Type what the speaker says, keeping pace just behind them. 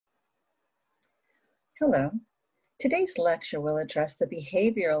Hello. Today's lecture will address the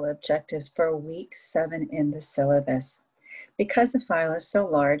behavioral objectives for week 7 in the syllabus. Because the file is so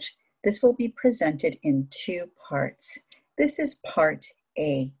large, this will be presented in 2 parts. This is part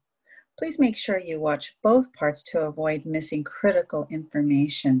A. Please make sure you watch both parts to avoid missing critical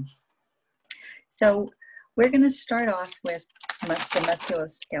information. So we're going to start off with the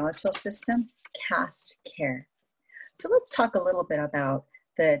musculoskeletal system, cast care. So let's talk a little bit about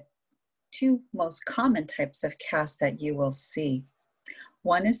the 2 most common types of cast that you will see.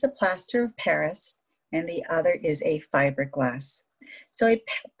 One is the plaster of Paris and the other is a fiberglass. So a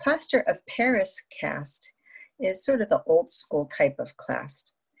plaster of Paris cast is sort of the old school type of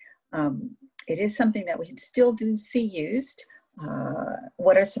cast. It is something that we still do see used.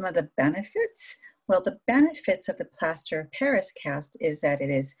 What are some of the benefits? Well, the benefits of the plaster of Paris cast is that it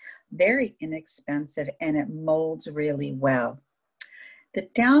is very inexpensive and it molds really well. The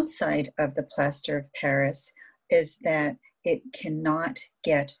downside of the plaster of Paris is that it cannot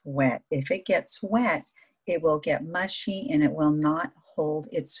get wet. If it gets wet, it will get mushy and it will not hold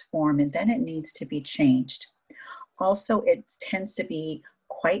its form, and then it needs to be changed. Also, it tends to be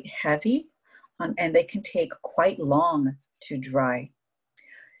quite heavy and they can take quite long to dry.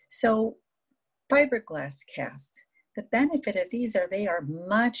 So fiberglass casts, the benefit of these are they are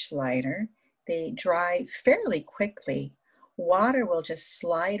much lighter. They dry fairly quickly. Water will just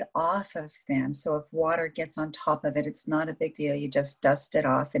slide off of them. So if water gets on top of it, it's not a big deal. You just dust it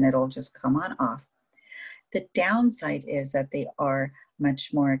off and it'll just come on off. The downside is that they are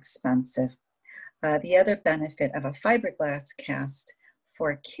much more expensive. The other benefit of a fiberglass cast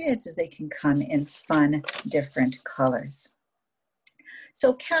for kids is they can come in fun, different colors.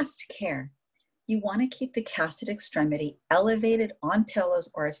 So cast care. You want to keep the casted extremity elevated on pillows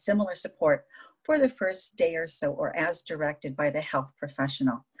or a similar support for the first day or so, or as directed by the health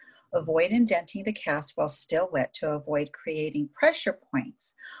professional. Avoid indenting the cast while still wet to avoid creating pressure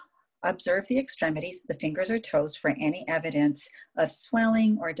points. Observe the extremities, the fingers or toes, for any evidence of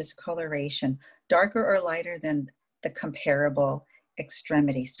swelling or discoloration, darker or lighter than the comparable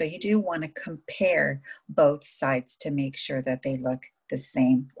extremities. So you do want to compare both sides to make sure that they look the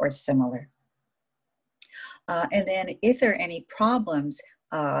same or similar. And then if there are any problems,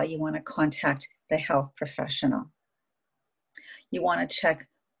 you want to contact the health professional. You want to check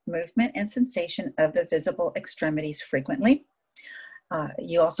movement and sensation of the visible extremities frequently.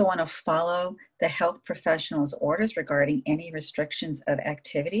 You also want to follow the health professional's orders regarding any restrictions of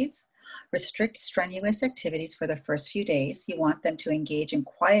activities. Restrict strenuous activities for the first few days. You want them to engage in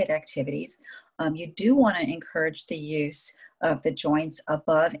quiet activities. You do want to encourage the use of the joints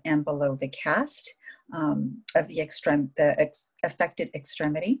above and below the cast of the affected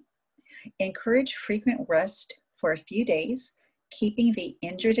extremity. Encourage frequent rest for a few days, keeping the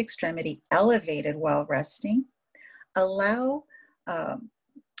injured extremity elevated while resting. Do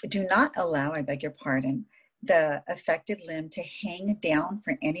not allow, I beg your pardon, the affected limb to hang down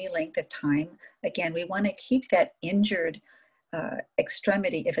for any length of time. Again, we want to keep that injured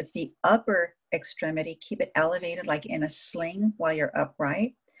extremity, if it's the upper extremity, keep it elevated like in a sling while you're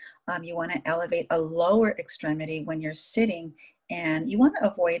upright. You want to elevate a lower extremity when you're sitting, and you want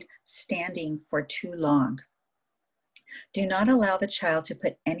to avoid standing for too long. Do not allow the child to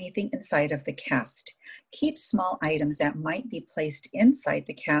put anything inside of the cast. Keep small items that might be placed inside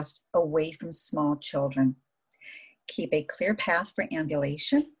the cast away from small children. Keep a clear path for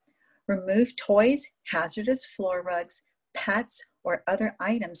ambulation. Remove toys, hazardous floor rugs, pets, or other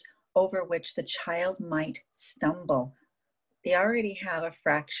items over which the child might stumble. They already have a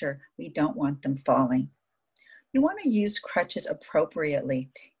fracture. We don't want them falling. You want to use crutches appropriately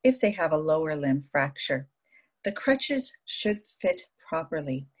if they have a lower limb fracture. The crutches should fit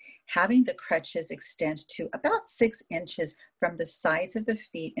properly. Having the crutches extend to about 6 inches from the sides of the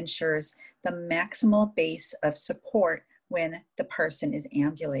feet ensures the maximal base of support when the person is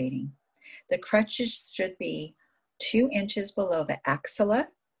ambulating. The crutches should be 2 inches below the axilla.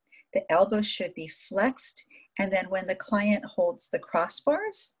 The elbow should be flexed, and then when the client holds the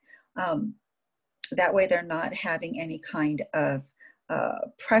crossbars, that way they're not having any kind of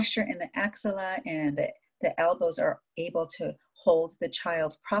pressure in the axilla, and the elbows are able to hold the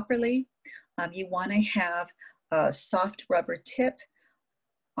child properly. You want to have a soft rubber tip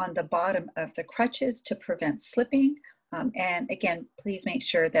on the bottom of the crutches to prevent slipping. And again, please make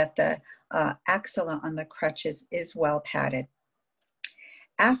sure that the axilla on the crutches is well padded.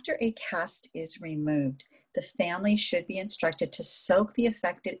 After a cast is removed, the family should be instructed to soak the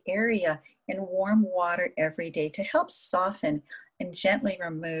affected area in warm water every day to help soften and gently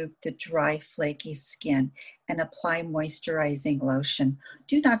remove the dry, flaky skin and apply moisturizing lotion.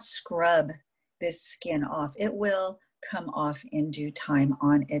 Do not scrub this skin off. It will come off in due time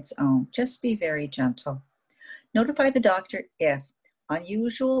on its own. Just be very gentle. Notify the doctor if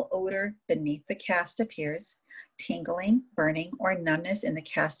unusual odor beneath the cast appears, tingling, burning, or numbness in the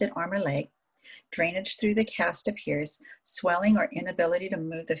casted arm or leg, drainage through the cast appears, swelling or inability to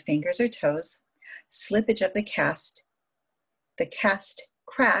move the fingers or toes, slippage of the cast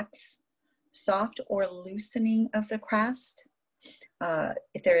cracks, soft or loosening of the cast,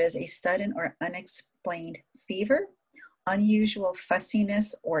 if there is a sudden or unexplained fever, unusual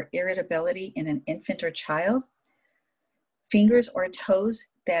fussiness or irritability in an infant or child, fingers or toes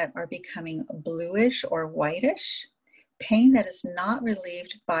that are becoming bluish or whitish, pain that is not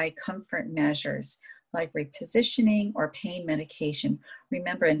relieved by comfort measures like repositioning or pain medication.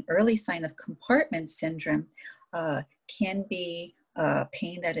 Remember, an early sign of compartment syndrome can be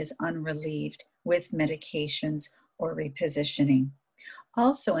pain that is unrelieved with medications or repositioning.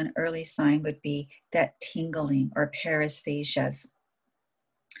 Also, an early sign would be that tingling or paresthesias.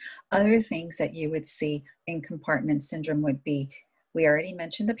 Other things that you would see in compartment syndrome would be, we already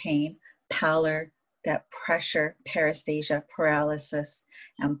mentioned the pain, pallor, that pressure, paresthesia, paralysis,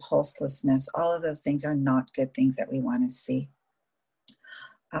 and pulselessness. All of those things are not good things that we want to see.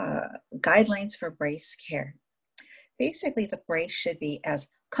 Guidelines for brace care. Basically, the brace should be as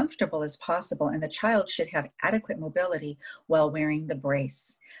comfortable as possible, and the child should have adequate mobility while wearing the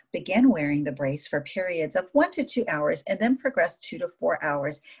brace. Begin wearing the brace for periods of 1 to 2 hours, and then progress 2 to 4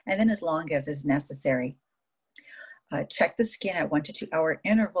 hours, and then as long as is necessary. Check the skin at 1 to 2 hour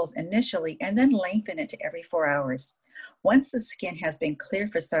intervals initially, and then lengthen it to every 4 hours. Once the skin has been clear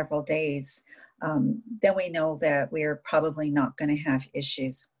for several days, then we know that we're probably not going to have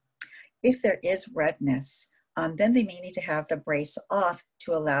issues. If there is redness, then they may need to have the brace off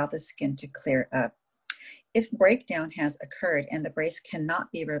to allow the skin to clear up. If breakdown has occurred and the brace cannot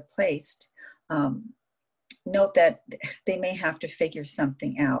be replaced, note that they may have to figure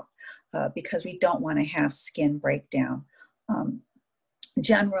something out because we don't want to have skin breakdown.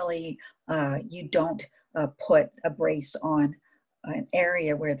 Generally, you don't put a brace on an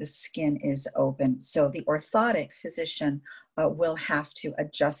area where the skin is open. So the orthotic physician will have to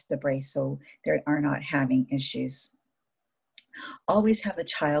adjust the brace so they are not having issues. Always have the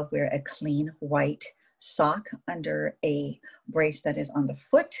child wear a clean white sock under a brace that is on the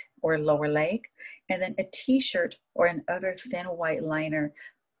foot or lower leg, and then a t-shirt or another thin white liner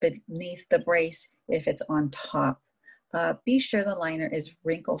beneath the brace if it's on top. Be sure the liner is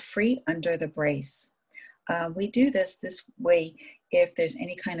wrinkle-free under the brace. We do this way. If there's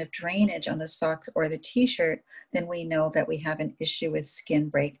any kind of drainage on the socks or the t-shirt, then we know that we have an issue with skin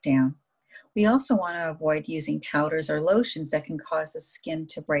breakdown. We also want to avoid using powders or lotions that can cause the skin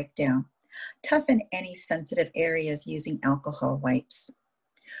to break down. Toughen any sensitive areas using alcohol wipes.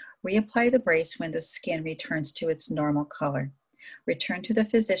 Reapply the brace when the skin returns to its normal color. Return to the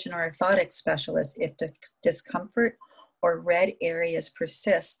physician or orthotic specialist if discomfort or red areas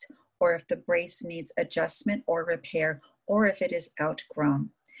persist, or if the brace needs adjustment or repair, or if it is outgrown.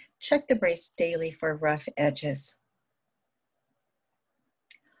 Check the brace daily for rough edges.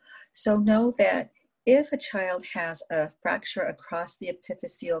 So know that if a child has a fracture across the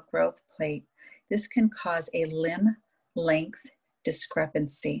epiphyseal growth plate, this can cause a limb length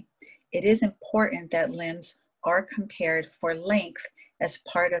discrepancy. It is important that limbs are compared for length as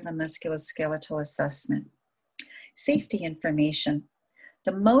part of the musculoskeletal assessment. Safety information.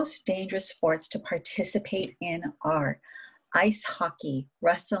 The most dangerous sports to participate in are ice hockey,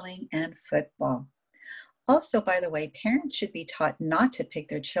 wrestling, and football. Also, by the way, parents should be taught not to pick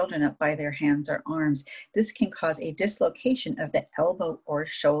their children up by their hands or arms. This can cause a dislocation of the elbow or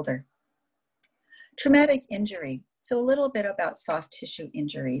shoulder. Traumatic injury. So a little bit about soft tissue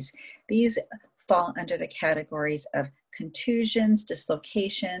injuries. These fall under the categories of contusions,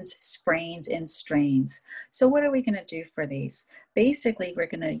 dislocations, sprains, and strains. So what are we going to do for these? Basically, we're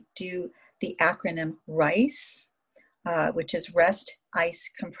going to do the acronym RICE, which is rest, ice,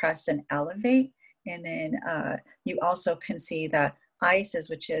 compress, and elevate. And then you also can see that ICE,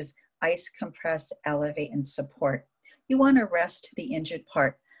 which is ice, compress, elevate, and support. You want to rest the injured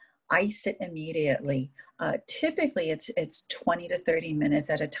part. Ice it immediately. Typically, it's 20 to 30 minutes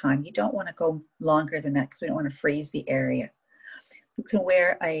at a time. You don't want to go longer than that because we don't want to freeze the area. You can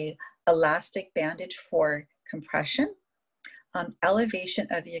wear a elastic bandage for compression, elevation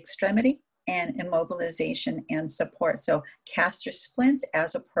of the extremity, and immobilization and support. So cast your splints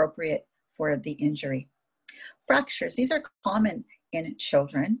as appropriate for the injury. Fractures, these are common in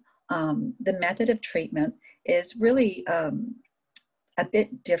children. The method of treatment is really a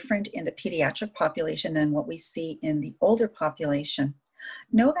bit different in the pediatric population than what we see in the older population.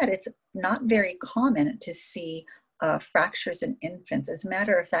 Know that it's not very common to see fractures in infants. As a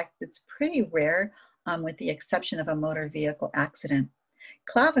matter of fact, it's pretty rare with the exception of a motor vehicle accident.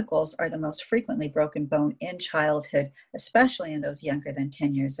 Clavicles are the most frequently broken bone in childhood, especially in those younger than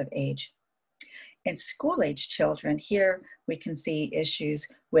 10 years of age. In school-age children, here we can see issues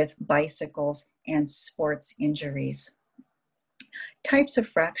with bicycles and sports injuries. Types of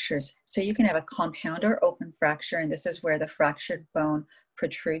fractures. So you can have a compound or open fracture, and this is where the fractured bone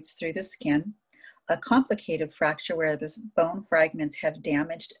protrudes through the skin. A complicated fracture where the bone fragments have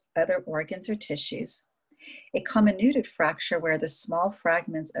damaged other organs or tissues. A comminuted fracture where the small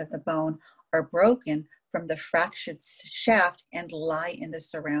fragments of the bone are broken from the fractured shaft and lie in the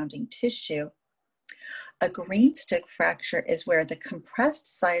surrounding tissue. A green stick fracture is where the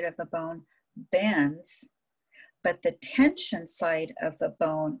compressed side of the bone bends, but the tension side of the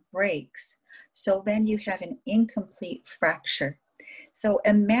bone breaks. So then you have an incomplete fracture. So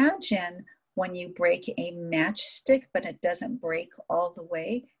imagine when you break a matchstick, but it doesn't break all the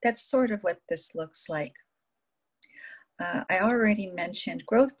way. That's sort of what this looks like. I already mentioned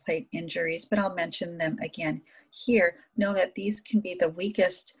growth plate injuries, but I'll mention them again here. Know that these can be the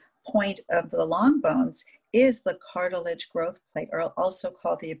weakest point of the long bones is the cartilage growth plate, or also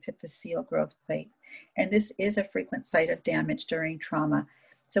called the epiphyseal growth plate. And this is a frequent site of damage during trauma.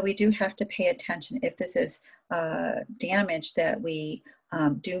 So we do have to pay attention if this is damage that we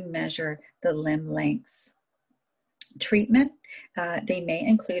do measure the limb lengths. Treatment, they may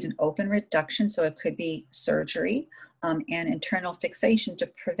include an open reduction, so it could be surgery, and internal fixation to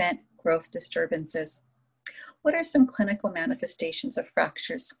prevent growth disturbances. What are some clinical manifestations of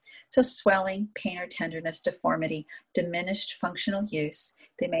fractures? So swelling, pain or tenderness, deformity, diminished functional use.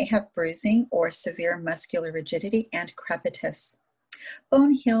 They may have bruising or severe muscular rigidity and crepitus.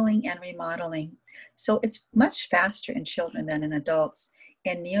 Bone healing and remodeling. So it's much faster in children than in adults.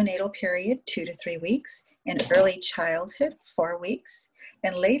 In neonatal period, 2 to 3 weeks. In early childhood, 4 weeks.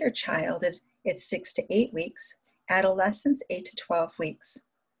 In later childhood, it's 6 to 8 weeks. Adolescents, 8 to 12 weeks.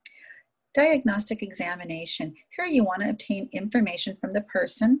 Diagnostic examination. Here you want to obtain information from the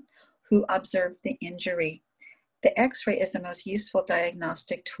person who observed the injury. The X-ray is the most useful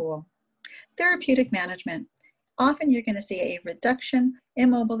diagnostic tool. Therapeutic management. Often you're going to see a reduction,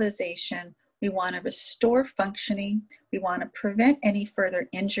 immobilization. We want to restore functioning. We want to prevent any further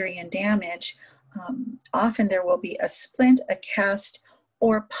injury and damage. Often there will be a splint, a cast,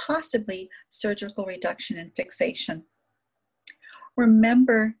 or possibly surgical reduction and fixation.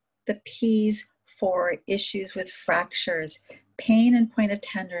 Remember the P's for issues with fractures: pain and point of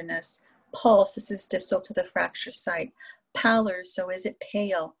tenderness, pulse, this is distal to the fracture site, pallor, so is it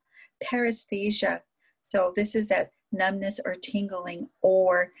pale, paresthesia, so this is that numbness or tingling,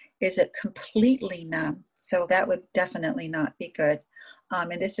 or is it completely numb? So that would definitely not be good.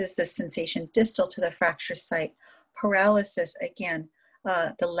 And this is the sensation distal to the fracture site. Paralysis, again,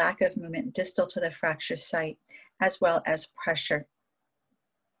 the lack of movement distal to the fracture site, as well as pressure.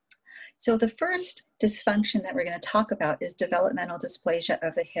 So the first dysfunction that we're going to talk about is developmental dysplasia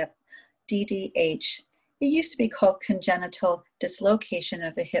of the hip, DDH. It used to be called congenital dislocation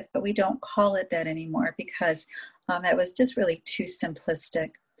of the hip, but we don't call it that anymore because that was just really too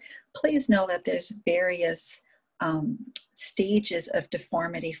simplistic. Please know that there's various stages of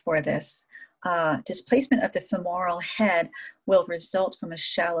deformity for this. Displacement of the femoral head will result from a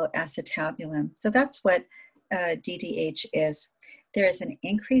shallow acetabulum. So that's what DDH is. There is an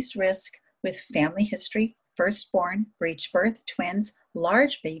increased risk with family history, firstborn, breech birth, twins,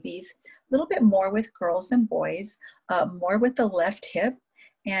 large babies, a little bit more with girls than boys, more with the left hip,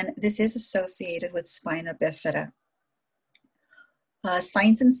 and this is associated with spina bifida.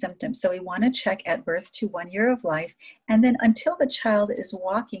 Signs and symptoms. So we want to check at birth to 1 year of life, and then until the child is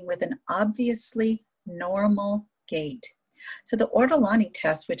walking with an obviously normal gait. So the Ortolani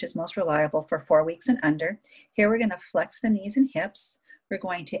test, which is most reliable for 4 weeks and under, here we're going to flex the knees and hips. We're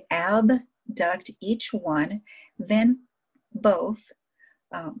going to abduct each one, then both,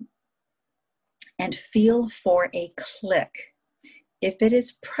 and feel for a click. If it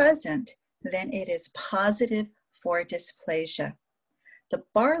is present, then it is positive for dysplasia. The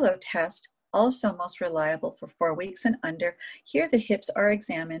Barlow test, also most reliable for 4 weeks and under. Here the hips are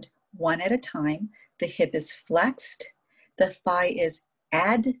examined one at a time. The hip is flexed. The thigh is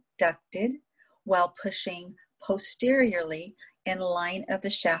adducted while pushing posteriorly in line of the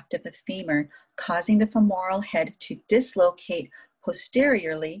shaft of the femur, causing the femoral head to dislocate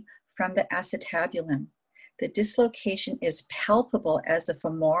posteriorly from the acetabulum. The dislocation is palpable as the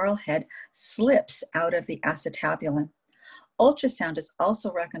femoral head slips out of the acetabulum. Ultrasound is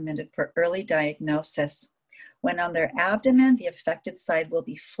also recommended for early diagnosis. When on their abdomen, the affected side will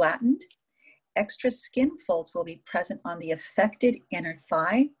be flattened. Extra skin folds will be present on the affected inner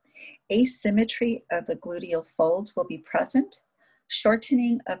thigh. Asymmetry of the gluteal folds will be present.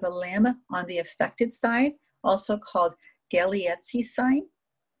 Shortening of the limb on the affected side, also called Galeazzi sign.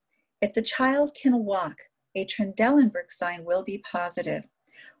 If the child can walk, a Trendelenburg sign will be positive.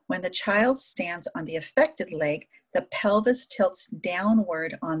 When the child stands on the affected leg, the pelvis tilts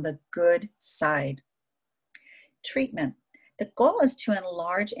downward on the good side. Treatment. The goal is to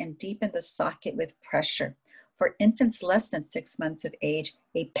enlarge and deepen the socket with pressure. For infants less than 6 months of age,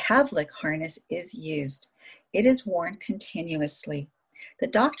 a Pavlik harness is used. It is worn continuously. The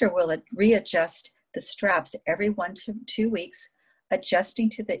doctor will readjust the straps every 1 to 2 weeks, adjusting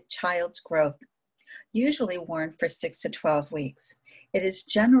to the child's growth, usually worn for 6 to 12 weeks. It is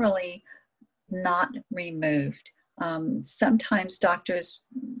generally not removed. Sometimes doctors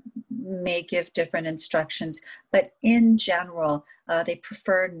may give different instructions, but in general, they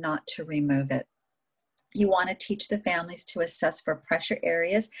prefer not to remove it. You want to teach the families to assess for pressure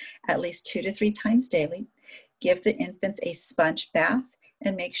areas at least 2 to 3 times daily. Give the infants a sponge bath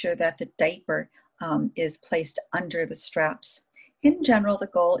and make sure that the diaper is placed under the straps. In general, the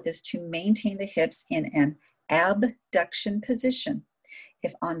goal is to maintain the hips in an abduction position.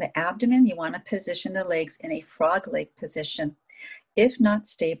 If on the abdomen, you want to position the legs in a frog leg position. If not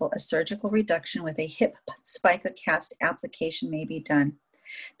stable, a surgical reduction with a hip spica cast application may be done.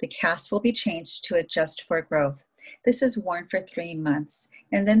 The cast will be changed to adjust for growth. This is worn for 3 months,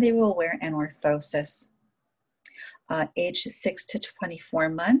 and then they will wear an orthosis. Age 6 to 24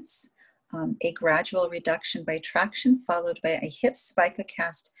 months, a gradual reduction by traction followed by a hip spica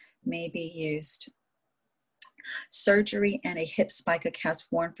cast may be used. Surgery and a hip spica cast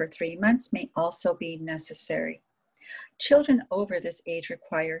worn for 3 months may also be necessary. Children over this age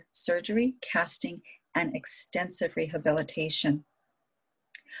require surgery, casting, and extensive rehabilitation.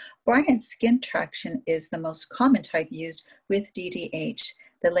 Bryant skin traction is the most common type used with DDH.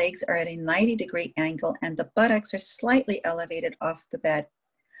 The legs are at a 90-degree angle and the buttocks are slightly elevated off the bed.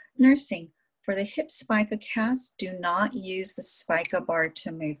 Nursing. For the hip spica cast, do not use the spica bar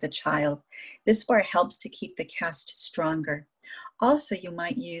to move the child. This bar helps to keep the cast stronger. Also, you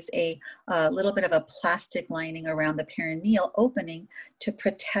might use a little bit of a plastic lining around the perineal opening to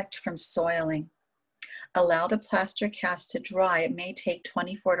protect from soiling. Allow the plaster cast to dry. It may take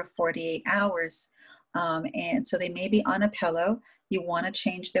 24 to 48 hours, and so they may be on a pillow. You want to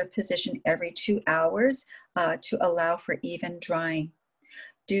change their position every 2 hours to allow for even drying.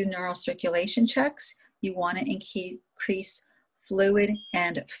 Do neural circulation checks. You want to increase fluid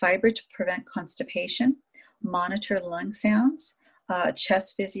and fiber to prevent constipation. Monitor lung sounds.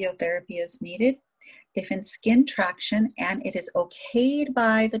 Chest physiotherapy is needed. If in skin traction and it is okayed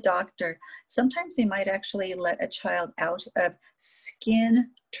by the doctor, sometimes they might actually let a child out of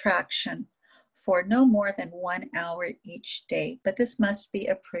skin traction for no more than 1 hour each day, but this must be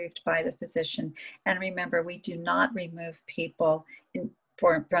approved by the physician. And remember, we do not remove people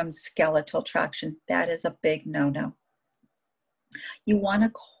from skeletal traction. That is a big no-no. You want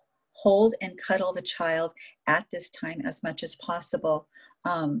to hold and cuddle the child at this time as much as possible.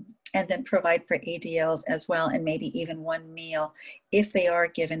 And then provide for ADLs as well, and maybe even 1 meal if they are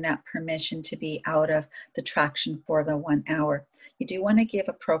given that permission to be out of the traction for the 1 hour. You do want to give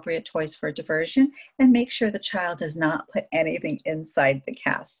appropriate toys for diversion and make sure the child does not put anything inside the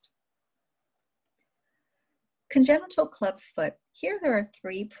cast. Congenital club foot. Here there are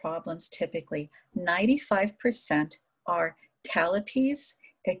 3 problems typically. 95% are talipes,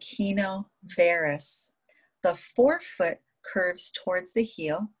 echinovarus. The forefoot curves towards the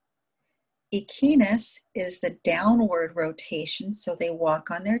heel. Echinus is the downward rotation, so they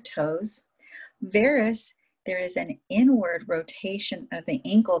walk on their toes. Varus, there is an inward rotation of the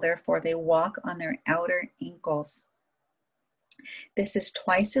ankle, therefore they walk on their outer ankles. This is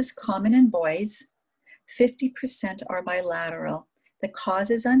twice as common in boys. 50% are bilateral. The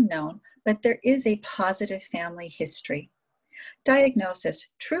cause is unknown, but there is a positive family history.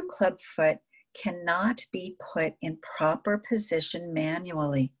 Diagnosis: true club foot cannot be put in proper position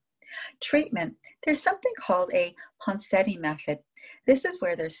manually. Treatment: there's something called a Ponseti method. This is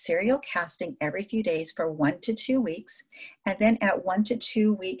where there's serial casting every few days for 1 to 2 weeks, and then at 1 to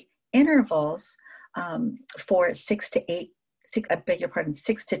 2 week intervals for 6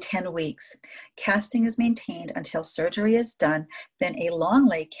 to 10 weeks. Casting is maintained until surgery is done, then a long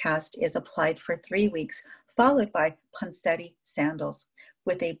leg cast is applied for 3 weeks, followed by Ponseti sandals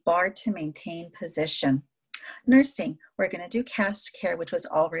with a bar to maintain position. Nursing, we're going to do cast care, which was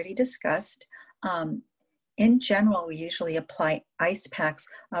already discussed. In general, we usually apply ice packs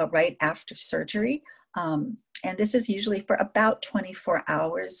right after surgery. And this is usually for about 24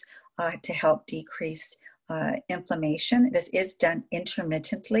 hours to help decrease inflammation. This is done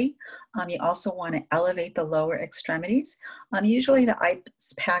intermittently. You also want to elevate the lower extremities. Usually the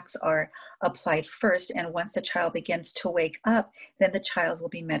ice packs are applied first, and once the child begins to wake up, then the child will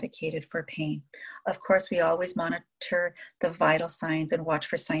be medicated for pain. Of course, we always monitor the vital signs and watch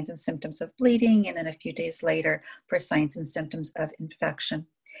for signs and symptoms of bleeding, and then a few days later for signs and symptoms of infection.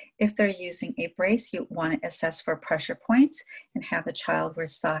 If they're using a brace, you want to assess for pressure points and have the child wear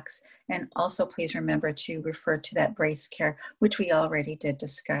socks. And also please remember to refer to that brace care, which we already did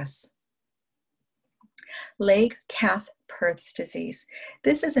discuss. Leg calf Perth's disease.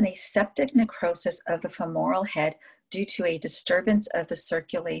 This is an aseptic necrosis of the femoral head due to a disturbance of the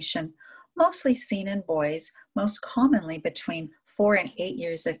circulation, mostly seen in boys, most commonly between 4 and 8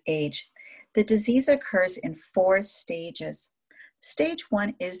 years of age. The disease occurs in 4 stages. Stage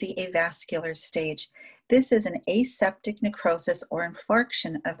 1 is the avascular stage. This is an aseptic necrosis or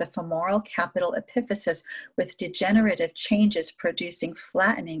infarction of the femoral capital epiphysis with degenerative changes producing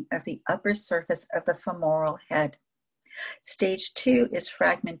flattening of the upper surface of the femoral head. Stage 2 is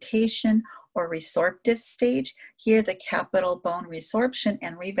fragmentation or resorptive stage. Here the capital bone resorption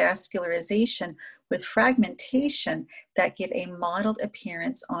and revascularization with fragmentation that give a mottled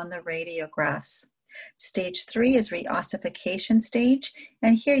appearance on the radiographs. Stage 3 is reossification stage,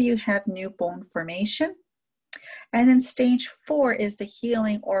 and here you have new bone formation. And then stage 4 is the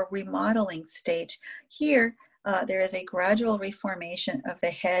healing or remodeling stage. Here, there is a gradual reformation of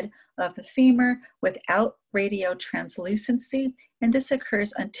the head of the femur without radiotranslucency, and this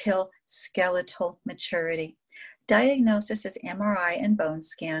occurs until skeletal maturity. Diagnosis is MRI and bone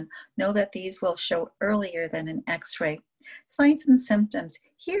scan. Know that these will show earlier than an X-ray. Signs and symptoms.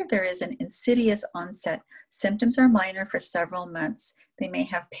 Here there is an insidious onset. Symptoms are minor for several months. They may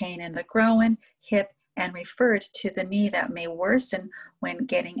have pain in the groin, hip, and referred to the knee that may worsen when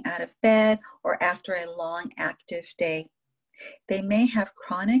getting out of bed or after a long active day. They may have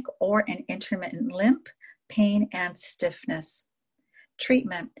chronic or an intermittent limp, pain, and stiffness.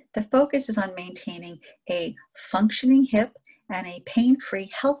 Treatment. The focus is on maintaining a functioning hip and a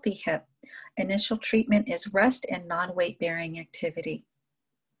pain-free, healthy hip. Initial treatment is rest and non-weight-bearing activity.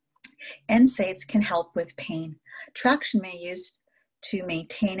 NSAIDs can help with pain. Traction may be used to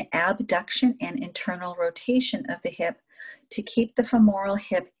maintain abduction and internal rotation of the hip to keep the femoral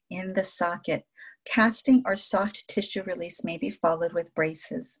hip in the socket. Casting or soft tissue release may be followed with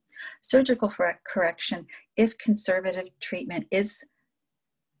braces. Surgical correction if conservative treatment is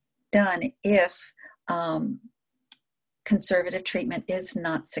done if conservative treatment is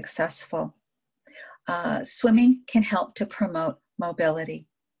not successful. Swimming can help to promote mobility.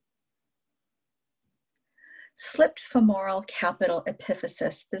 Slipped femoral capital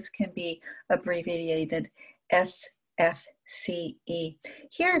epiphysis. This can be abbreviated SFCE.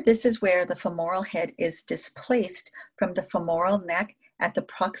 Here, this is where the femoral head is displaced from the femoral neck at the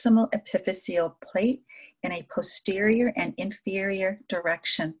proximal epiphyseal plate in a posterior and inferior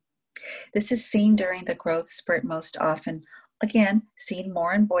direction. This is seen during the growth spurt most often. Again, seen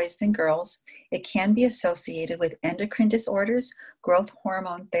more in boys than girls. It can be associated with endocrine disorders, growth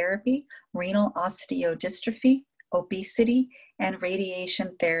hormone therapy, renal osteodystrophy, obesity, and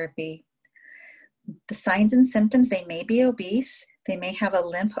radiation therapy. The signs and symptoms, they may be obese, they may have a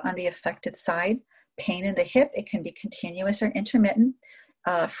limp on the affected side, pain in the hip, it can be continuous or intermittent.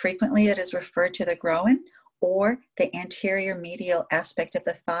 Frequently it is referred to the groin or the anterior medial aspect of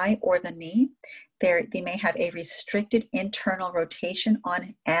the thigh or the knee. They may have a restricted internal rotation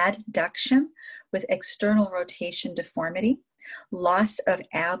on adduction with external rotation deformity, loss of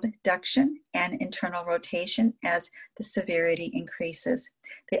abduction and internal rotation as the severity increases.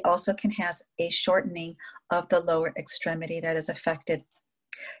 They also can have a shortening of the lower extremity that is affected.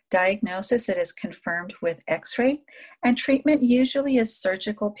 Diagnosis, it is confirmed with X-ray, and treatment usually is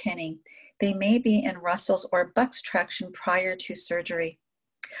surgical pinning. They may be in Russell's or Buck's traction prior to surgery.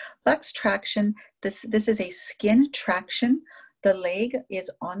 Buck's traction, this is a skin traction. The leg is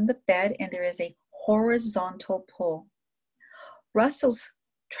on the bed and there is a horizontal pull. Russell's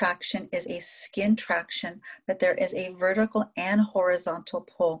traction is a skin traction, but there is a vertical and horizontal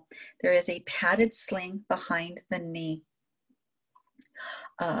pull. There is a padded sling behind the knee.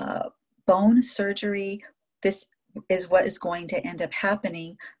 Bone surgery, this is what is going to end up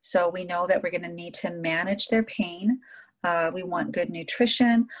happening. So we know that we're going to need to manage their pain. We want good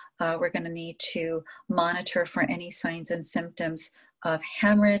nutrition. We're going to need to monitor for any signs and symptoms of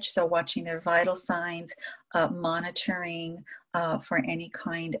hemorrhage, so watching their vital signs, monitoring for any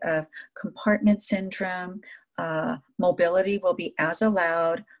kind of compartment syndrome. Mobility will be as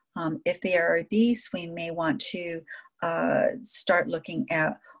allowed. If they are obese, we may want to start looking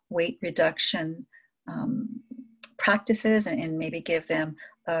at weight reduction practices and maybe give them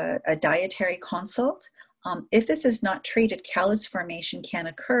a dietary consult. If this is not treated, callus formation can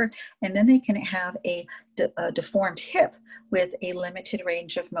occur, and then they can have a deformed hip with a limited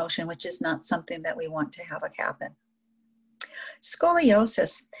range of motion, which is not something that we want to have happen.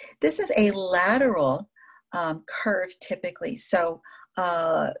 Scoliosis. This is a lateral curve typically. So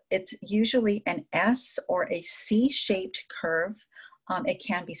it's usually an S or a C-shaped curve. It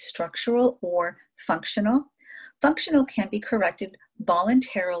can be structural or functional. Functional can be corrected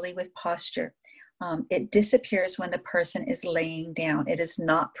voluntarily with posture. It disappears when the person is laying down. It is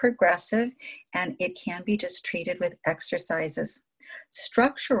not progressive, and it can be just treated with exercises.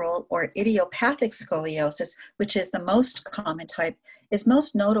 Structural or idiopathic scoliosis, which is the most common type, is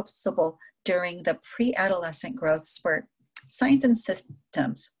most noticeable during the pre-adolescent growth spurt. Signs and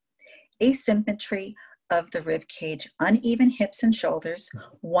symptoms: asymmetry of the rib cage, uneven hips and shoulders,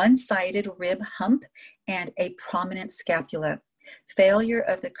 one-sided rib hump, and a prominent scapula. Failure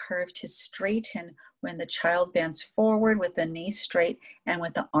of the curve to straighten when the child bends forward with the knees straight and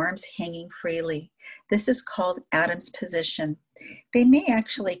with the arms hanging freely. This is called Adam's position. They may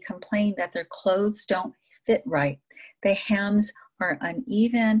actually complain that their clothes don't fit right. The hems are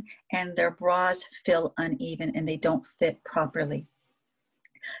uneven and their bras feel uneven and they don't fit properly.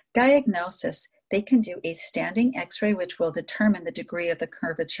 Diagnosis: they can do a standing x-ray, which will determine the degree of the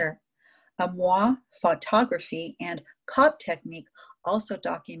curvature. A moi photography and COB technique also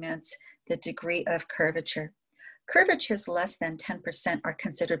documents the degree of curvature. Curvatures less than 10% are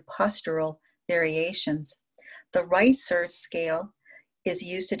considered postural variations. The Reiser scale is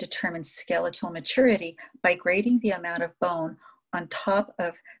used to determine skeletal maturity by grading the amount of bone on top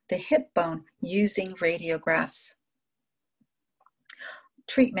of the hip bone using radiographs.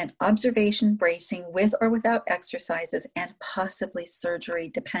 Treatment: observation, bracing with or without exercises, and possibly surgery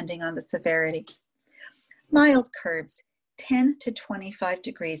depending on the severity. Mild curves, 10 to 25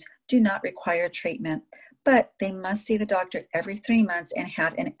 degrees, do not require treatment, but they must see the doctor every 3 months and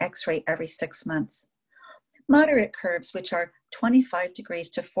have an x-ray every 6 months. Moderate curves, which are 25 degrees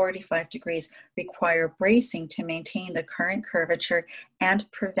to 45 degrees, require bracing to maintain the current curvature and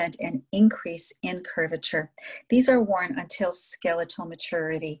prevent an increase in curvature. These are worn until skeletal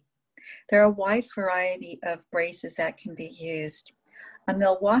maturity. There are a wide variety of braces that can be used. A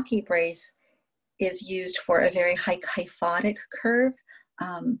Milwaukee brace is used for a very high kyphotic curve.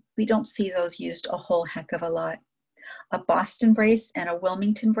 We don't see those used a whole heck of a lot. A Boston brace and a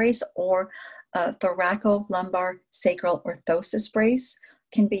Wilmington brace, or a thoracolumbar sacral orthosis brace,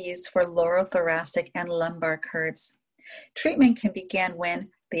 can be used for lorothoracic and lumbar curves. Treatment can begin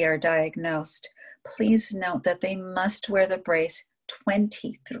when they are diagnosed. Please note that they must wear the brace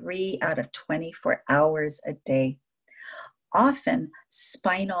 23 out of 24 hours a day. Often,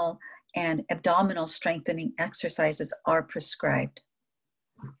 spinal and abdominal strengthening exercises are prescribed.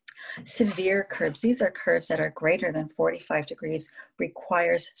 Severe curves, these are curves that are greater than 45 degrees,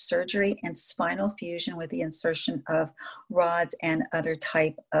 requires surgery and spinal fusion with the insertion of rods and other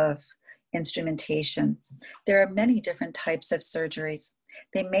type of instrumentation. There are many different types of surgeries.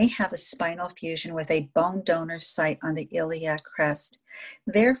 They may have a spinal fusion with a bone donor site on the iliac crest.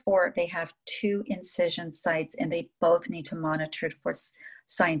 Therefore, they have 2 incision sites and they both need to monitor for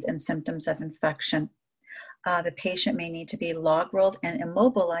signs and symptoms of infection. The patient may need to be log rolled and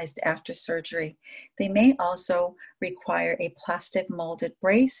immobilized after surgery. They may also require a plastic molded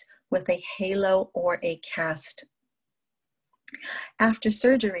brace with a halo or a cast. After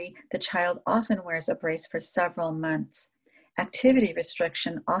surgery, the child often wears a brace for several months. Activity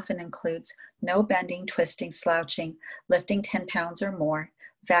restriction often includes no bending, twisting, slouching, lifting 10 pounds or more,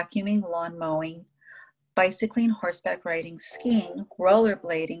 vacuuming, lawn mowing, bicycling, horseback riding, skiing,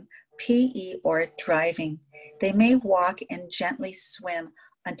 rollerblading, PE, or driving. They may walk and gently swim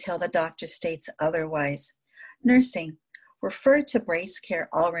until the doctor states otherwise. Nursing: refer to brace care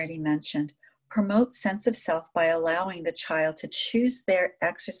already mentioned. Promote sense of self by allowing the child to choose their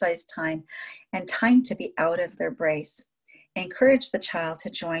exercise time and time to be out of their brace. Encourage the child to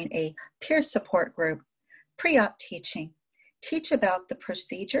join a peer support group. Pre-op teaching: teach about the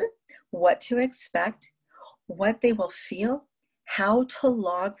procedure, what to expect, what they will feel, how to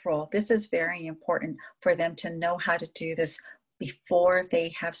log roll. This is very important for them to know how to do this before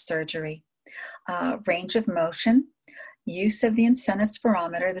they have surgery. Range of motion, use of the incentive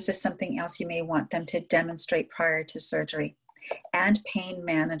spirometer. This is something else you may want them to demonstrate prior to surgery. And pain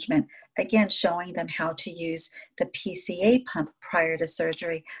management, again, showing them how to use the PCA pump prior to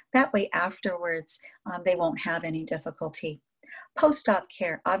surgery. That way afterwards, they won't have any difficulty. Post-op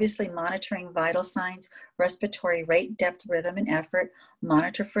care, obviously monitoring vital signs, respiratory rate, depth, rhythm, and effort,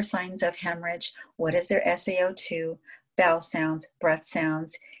 monitor for signs of hemorrhage, what is their SaO2, bowel sounds, breath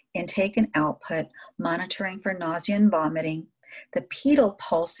sounds, intake and output, monitoring for nausea and vomiting. The pedal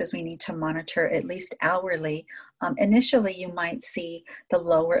pulses we need to monitor at least hourly. Initially, you might see the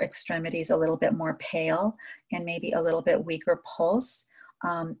lower extremities a little bit more pale and maybe a little bit weaker pulse.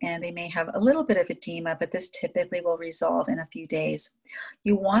 And they may have a little bit of edema, but this typically will resolve in a few days.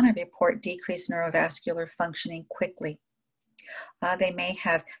 You want to report decreased neurovascular functioning quickly. They may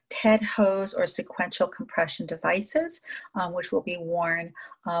have TED hose or sequential compression devices, which will be worn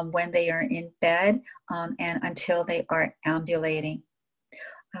when they are in bed and until they are ambulating.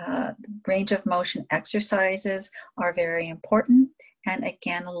 Range of motion exercises are very important, and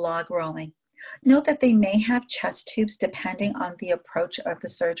again, log rolling. Note that they may have chest tubes depending on the approach of the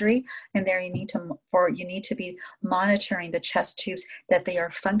surgery, and there you need to be monitoring the chest tubes that they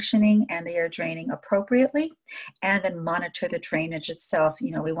are functioning and they are draining appropriately, and then monitor the drainage itself. You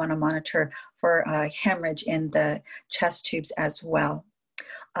know, we want to monitor for hemorrhage in the chest tubes as well.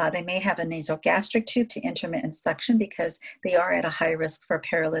 They may have a nasogastric tube to intermittent suction because they are at a high risk for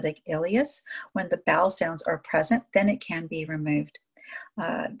paralytic ileus. When the bowel sounds are present, then it can be removed.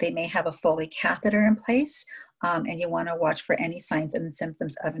 They may have a Foley catheter in place, and you want to watch for any signs and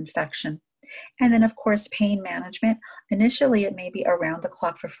symptoms of infection. And then, of course, pain management. Initially, it may be around the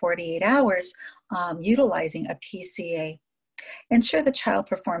clock for 48 hours, utilizing a PCA. Ensure the child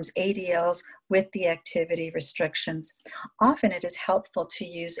performs ADLs with the activity restrictions. Often it is helpful to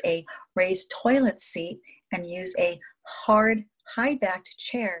use a raised toilet seat and use a hard, high-backed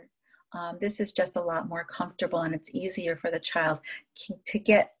chair. This is just a lot more comfortable, and it's easier for the child to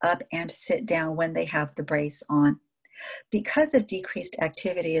get up and sit down when they have the brace on. Because of decreased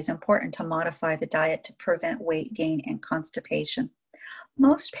activity, it is important to modify the diet to prevent weight gain and constipation.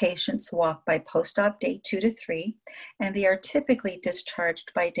 Most patients walk by post-op day 2 to 3, and they are typically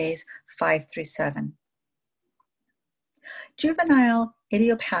discharged by days 5 through 7. Juvenile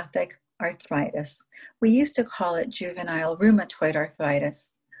idiopathic arthritis. We used to call it juvenile rheumatoid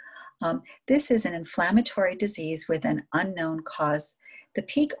arthritis. This is an inflammatory disease with an unknown cause. The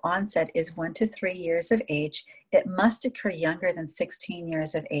peak onset is 1 to 3 years of age. It must occur younger than 16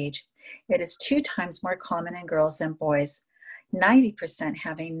 years of age. It is 2 times more common in girls than boys. 90%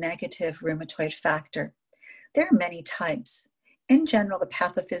 have a negative rheumatoid factor. There are many types. In general, the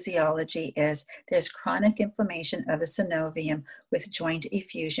pathophysiology is there's chronic inflammation of the synovium with joint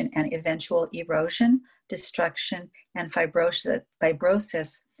effusion and eventual erosion, destruction, and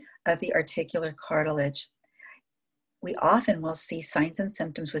fibrosis of the articular cartilage. We often will see signs and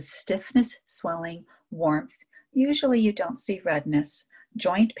symptoms with stiffness, swelling, warmth. Usually you don't see redness,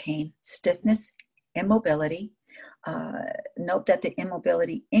 joint pain, stiffness, immobility. Note that the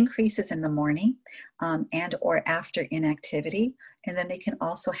immobility increases in the morning and or after inactivity, and then they can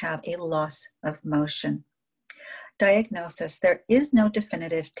also have a loss of motion. Diagnosis: there is no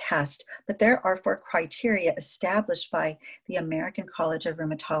definitive test, but there are 4 criteria established by the American College of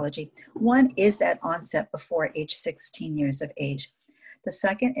Rheumatology. One is that onset before age 16 years of age. The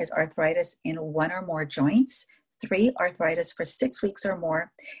second is arthritis in 1 or more joints. 3, arthritis for 6 weeks or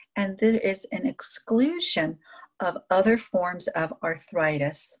more. And there is an exclusion of other forms of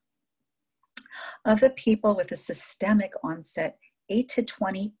arthritis. Of the people with a systemic onset, 8 to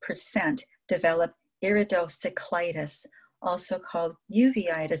 20% develop iridocyclitis, also called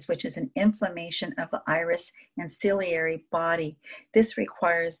uveitis, which is an inflammation of the iris and ciliary body. This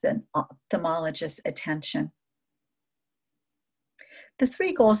requires the ophthalmologist's attention. The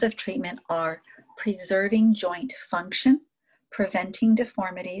 3 goals of treatment are preserving joint function, preventing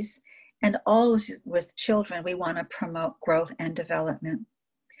deformities, and always with children, we want to promote growth and development.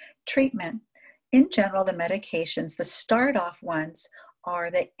 Treatment: in general, the medications, the start-off ones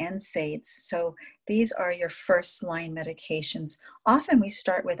are the NSAIDs. So these are your first line medications. Often we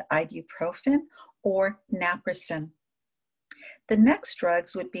start with ibuprofen or naproxen. The next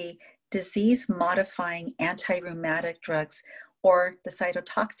drugs would be disease-modifying anti-rheumatic drugs or the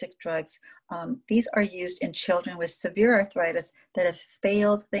cytotoxic drugs. These are used in children with severe arthritis that have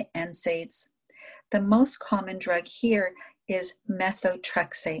failed the NSAIDs. The most common drug here is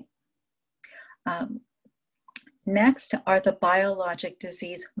methotrexate. Next are the biologic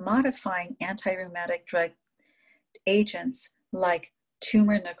disease-modifying anti-rheumatic drug agents like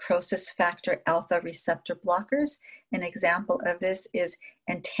tumor necrosis factor alpha receptor blockers. An example of this is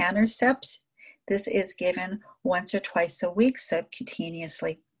etanercept. This is given once or twice a week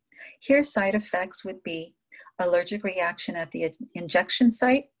subcutaneously. Here, side effects would be allergic reaction at the injection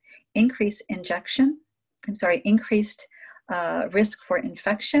site, increased risk for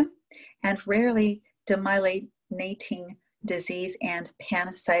infection, and rarely demyelinating disease and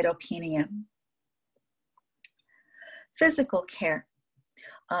pancytopenia. Physical care.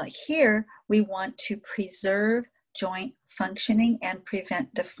 Here, we want to preserve joint functioning and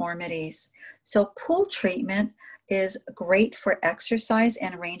prevent deformities. So pool treatment is great for exercise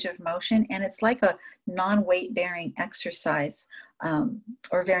and range of motion, and it's like a non-weight bearing exercise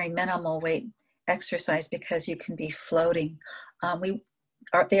or very minimal weight exercise because you can be floating.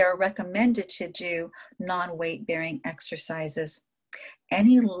 They are recommended to do non-weight bearing exercises.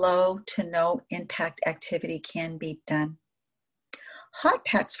 Any low to no impact activity can be done. Hot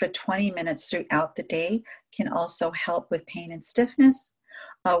packs for 20 minutes throughout the day can also help with pain and stiffness.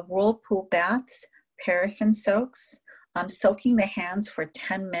 Whirlpool baths, paraffin soaks, soaking the hands for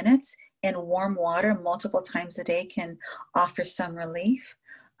 10 minutes in warm water multiple times a day can offer some relief.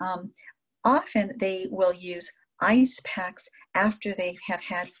 Often they will use ice packs after they have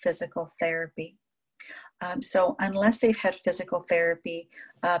had physical therapy. So unless they've had physical therapy,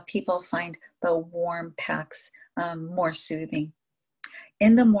 people find the warm packs more soothing.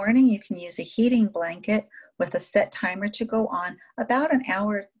 In the morning, you can use a heating blanket with a set timer to go on about an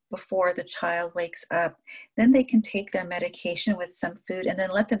hour before the child wakes up. Then they can take their medication with some food and then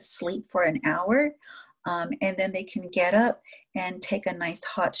let them sleep for an hour. And then they can get up and take a nice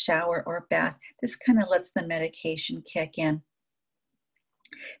hot shower or bath. This kind of lets the medication kick in.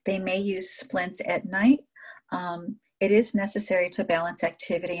 They may use splints at night. It is necessary to balance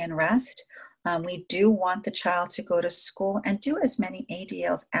activity and rest. We do want the child to go to school and do as many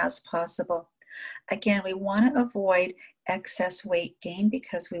ADLs as possible. Again, we want to avoid excess weight gain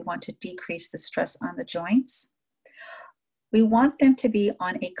because we want to decrease the stress on the joints. We want them to be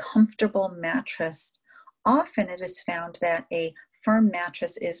on a comfortable mattress. Often it is found that a firm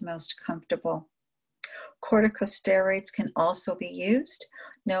mattress is most comfortable. Corticosteroids can also be used.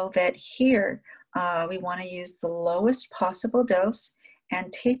 Know that here we want to use the lowest possible dose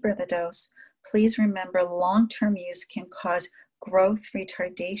and taper the dose. Please remember, long-term use can cause growth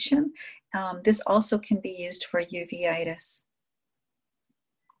retardation. This also can be used for uveitis.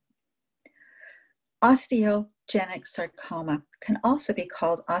 Osteogenic sarcoma can also be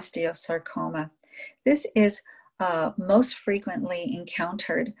called osteosarcoma. This is most frequently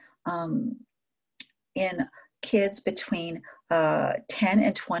encountered in kids between 10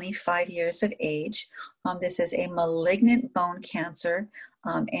 and 25 years of age. This is a malignant bone cancer.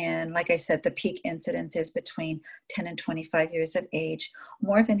 And like I said, the peak incidence is between 10 and 25 years of age.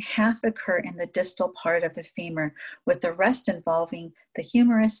 More than half occur in the distal part of the femur, with the rest involving the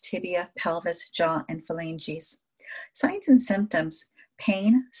humerus, tibia, pelvis, jaw, and phalanges. Signs and symptoms: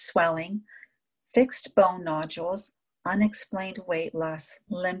 pain, swelling, fixed bone nodules, unexplained weight loss,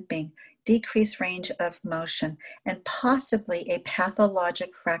 limping, decreased range of motion, and possibly a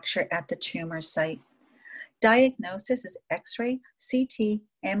pathologic fracture at the tumor site. Diagnosis is X-ray, CT,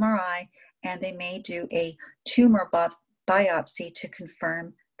 MRI, and they may do a tumor biopsy to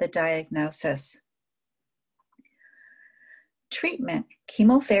confirm the diagnosis. Treatment: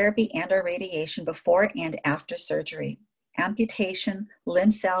 chemotherapy and/or radiation before and after surgery, amputation,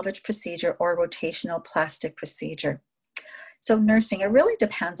 limb salvage procedure, or rotational plastic procedure. So nursing, it really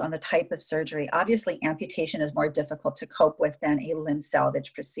depends on the type of surgery. Obviously, amputation is more difficult to cope with than a limb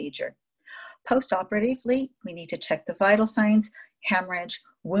salvage procedure. Post-operatively, we need to check the vital signs, hemorrhage,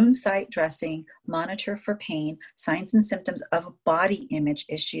 wound site dressing, monitor for pain, signs and symptoms of body image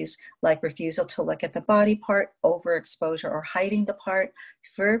issues like refusal to look at the body part, overexposure or hiding the part,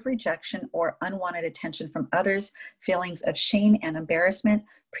 fear of rejection or unwanted attention from others, feelings of shame and embarrassment,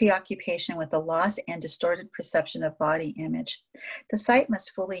 preoccupation with the loss and distorted perception of body image. The site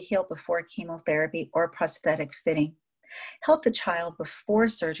must fully heal before chemotherapy or prosthetic fitting. Help the child before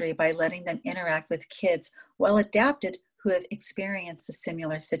surgery by letting them interact with kids well adapted who have experienced a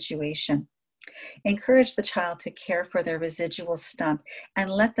similar situation. Encourage the child to care for their residual stump and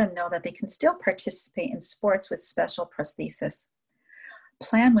let them know that they can still participate in sports with special prosthesis.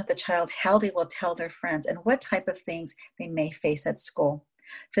 Plan with the child how they will tell their friends and what type of things they may face at school.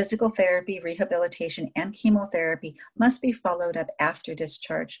 Physical therapy, rehabilitation, and chemotherapy must be followed up after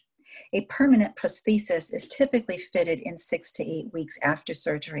discharge. A permanent prosthesis is typically fitted in 6 to 8 weeks after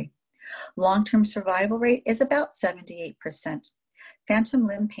surgery. Long-term survival rate is about 78%. Phantom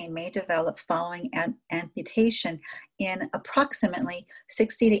limb pain may develop following an amputation in approximately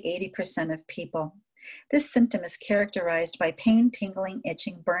 60 to 80% of people. This symptom is characterized by pain, tingling,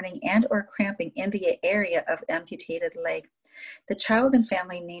 itching, burning, and or cramping in the area of amputated leg. The child and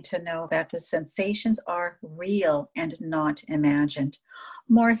family need to know that the sensations are real and not imagined.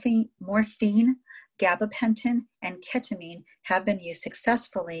 Morphine Gabapentin and ketamine have been used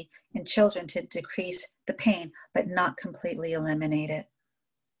successfully in children to decrease the pain, but not completely eliminate it.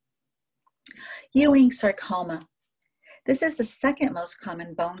 Ewing sarcoma. This is the second most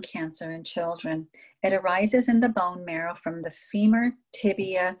common bone cancer in children. It arises in the bone marrow from the femur,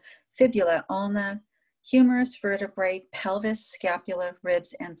 tibia, fibula, ulna, humerus, vertebrae, pelvis, scapula,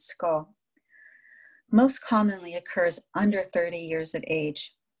 ribs, and skull. Most commonly occurs under 30 years of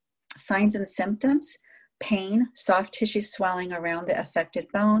age. Signs and symptoms: pain, soft tissue swelling around the affected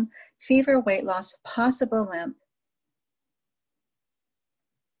bone, fever, weight loss, possible limp.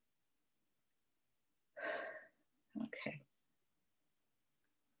 Okay.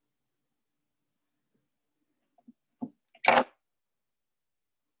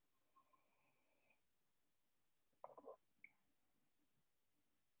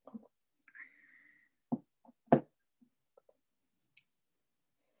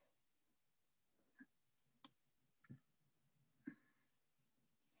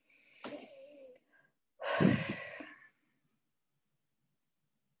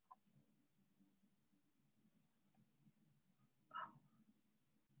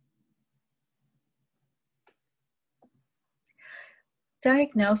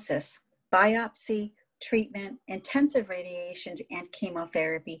 Diagnosis: biopsy, treatment, intensive radiation and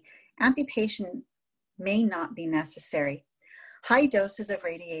chemotherapy. Amputation may not be necessary. High doses of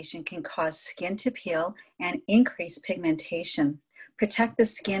radiation can cause skin to peel and increase pigmentation. Protect the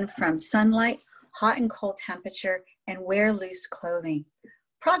skin from sunlight, hot and cold temperature, and wear loose clothing.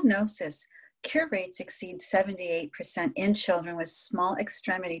 Prognosis: cure rates exceed 78% in children with small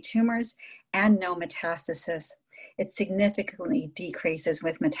extremity tumors and no metastasis. It significantly decreases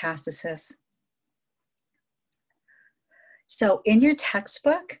with metastasis. So in your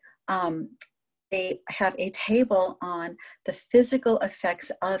textbook, they have a table on the physical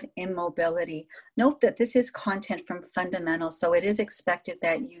effects of immobility. Note that this is content from fundamentals, so it is expected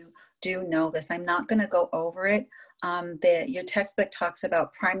that you do know this. I'm not going to go over it. Your textbook talks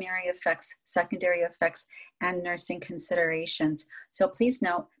about primary effects, secondary effects, and nursing considerations. So please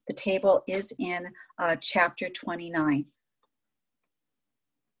note the table is in chapter 29.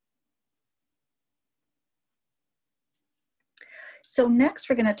 So next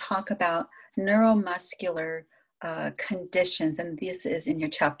we're going to talk about neuromuscular conditions, and this is in your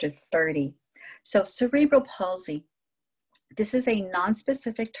chapter 30. So cerebral palsy. This is a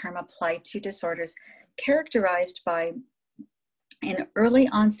non-specific term applied to disorders characterized by an early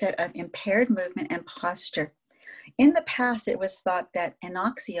onset of impaired movement and posture. In the past, it was thought that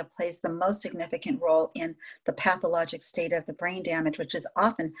anoxia plays the most significant role in the pathologic state of the brain damage, which is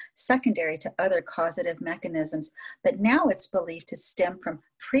often secondary to other causative mechanisms. But now it's believed to stem from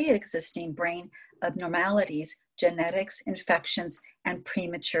pre-existing brain abnormalities, genetics, infections, and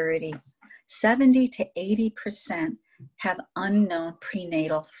prematurity. 70 to 80% have unknown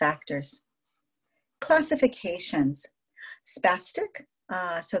prenatal factors. Classifications: spastic,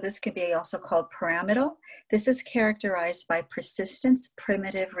 so this can be also called pyramidal. This is characterized by persistent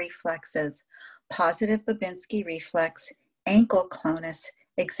primitive reflexes, positive Babinski reflex, ankle clonus,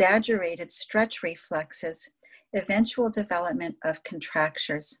 exaggerated stretch reflexes, eventual development of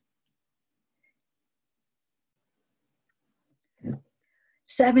contractures.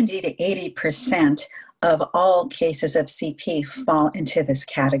 70 to 80% of all cases of CP fall into this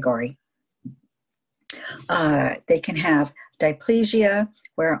category. They can have diplegia,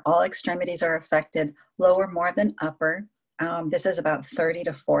 where all extremities are affected, lower more than upper. This is about 30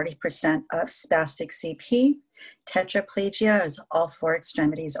 to 40% of spastic CP. Tetraplegia is all four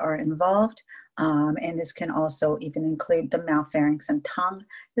extremities are involved, and this can also even include the mouth, pharynx, and tongue.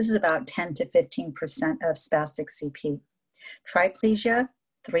 This is about 10 to 15% of spastic CP. Triplegia,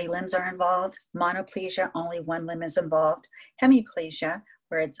 3 limbs are involved. Monoplegia, only 1 limb is involved. Hemiplegia,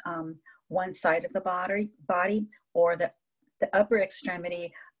 where it's one side of the body, or the upper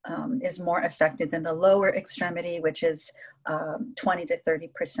extremity is more affected than the lower extremity, which is 20 to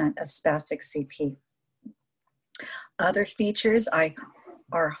 30% of spastic CP. Other features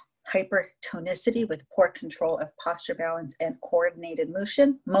are hypertonicity with poor control of posture, balance, and coordinated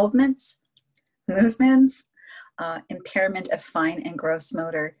movements, impairment of fine and gross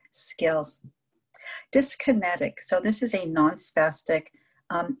motor skills. Dyskinetic, so this is a non-spastic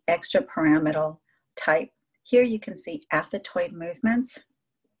extrapyramidal type. Here you can see athetoid movements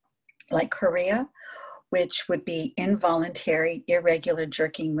like chorea, which would be involuntary, irregular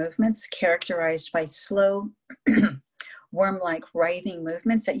jerking movements characterized by slow, worm-like writhing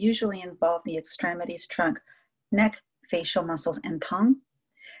movements that usually involve the extremities, trunk, neck, facial muscles, and tongue.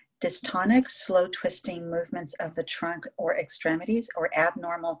 Dystonic, slow twisting movements of the trunk or extremities, or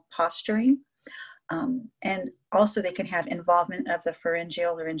abnormal posturing. And also they can have involvement of the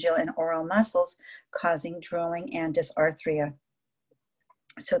pharyngeal, laryngeal, and oral muscles causing drooling and dysarthria.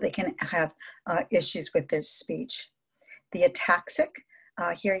 So they can have issues with their speech. The ataxic,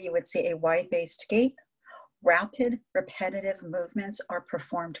 here you would see a wide-based gait. Rapid, repetitive movements are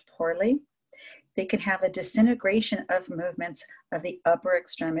performed poorly. They can have a disintegration of movements of the upper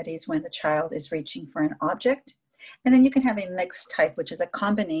extremities when the child is reaching for an object. And then you can have a mixed type, which is a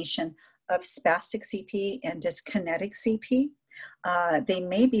combination of spastic CP and dyskinetic CP. They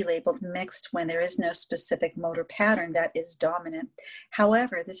may be labeled mixed when there is no specific motor pattern that is dominant.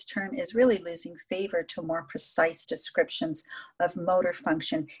 However, this term is really losing favor to more precise descriptions of motor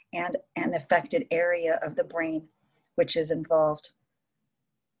function and an affected area of the brain which is involved.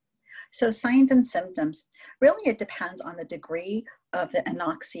 So signs and symptoms, really it depends on the degree of the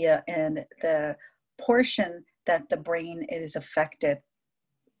anoxia and the portion that the brain is affected.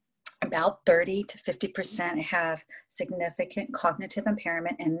 About 30 to 50% have significant cognitive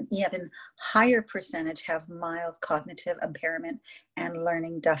impairment, and even higher percentage have mild cognitive impairment and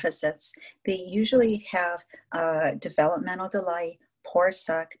learning deficits. They usually have developmental delay, poor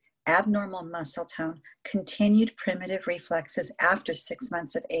suck, abnormal muscle tone, continued primitive reflexes after 6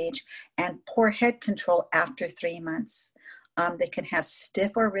 months of age, and poor head control after 3 months. They can have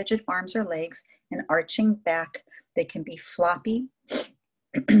stiff or rigid arms or legs, an arching back. They can be floppy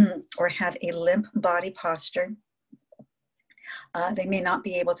or have a limp body posture. They may not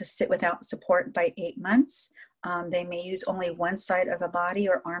be able to sit without support by 8 months. They may use only one side of the body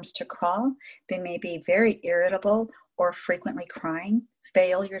or arms to crawl. They may be very irritable or frequently crying,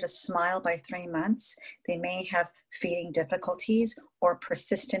 failure to smile by 3 months. They may have feeding difficulties or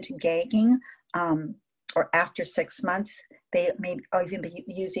persistent gagging, or after 6 months, they may even be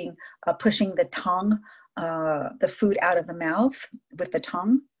using, pushing the tongue, the food out of the mouth with the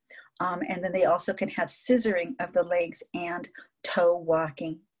tongue. And then they also can have scissoring of the legs and toe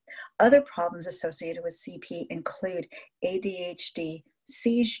walking. Other problems associated with CP include ADHD,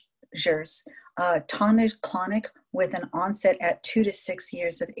 seizures, tonic-clonic with an onset at 2 to 6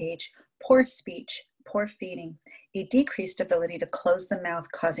 years of age, poor speech, poor feeding, a decreased ability to close the mouth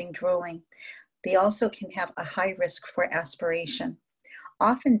causing drooling. They also can have a high risk for aspiration.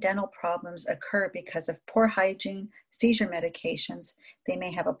 Often dental problems occur because of poor hygiene, seizure medications. They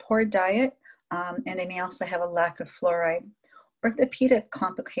may have a poor diet, and they may also have a lack of fluoride. Orthopedic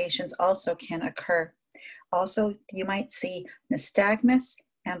complications also can occur. Also, you might see nystagmus,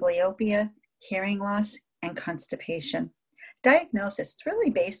 amblyopia, hearing loss, and constipation. Diagnosis is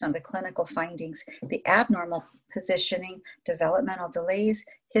really based on the clinical findings, the abnormal positioning, developmental delays,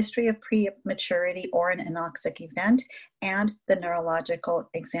 history of prematurity or an anoxic event, and the neurological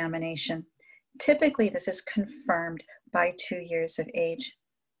examination. Typically, this is confirmed by 2 years of age.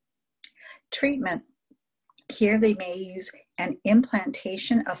 Treatment. Here they may use an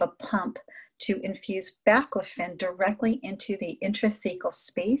implantation of a pump to infuse baclofen directly into the intrathecal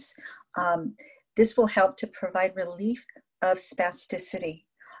space. This will help to provide relief of spasticity.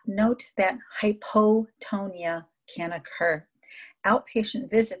 Note that hypotonia can occur.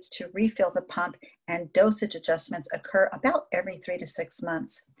 Outpatient visits to refill the pump and dosage adjustments occur about every 3 to 6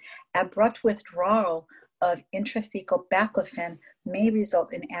 months. Abrupt withdrawal of intrathecal baclofen may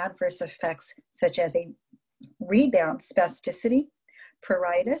result in adverse effects such as a rebound spasticity,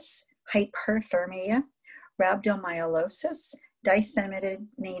 pruritus, hyperthermia, rhabdomyolysis,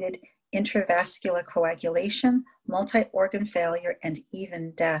 disseminated intravascular coagulation, multi-organ failure, and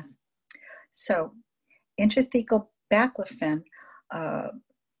even death. So, intrathecal baclofen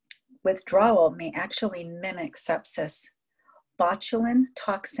withdrawal may actually mimic sepsis. Botulinum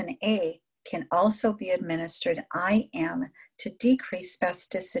toxin A can also be administered IM to decrease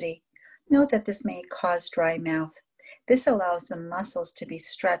spasticity. Note that this may cause dry mouth. This allows the muscles to be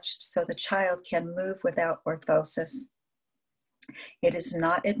stretched so the child can move without orthosis. It is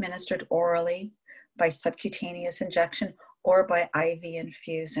not administered orally, by subcutaneous injection, or by IV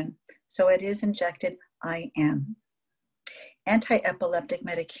infusion. So it is injected IM. Anti-epileptic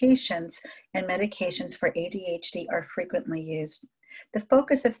medications and medications for ADHD are frequently used. The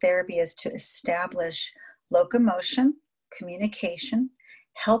focus of therapy is to establish locomotion, communication,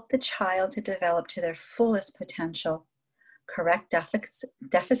 help the child to develop to their fullest potential, correct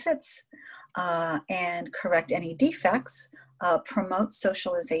deficits, and correct any defects, promote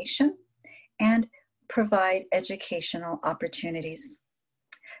socialization, and provide educational opportunities.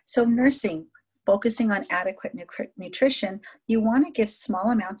 So nursing, focusing on adequate nutrition, you want to give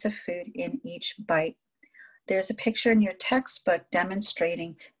small amounts of food in each bite. There's a picture in your textbook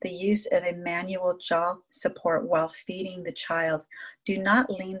demonstrating the use of a manual jaw support while feeding the child. Do not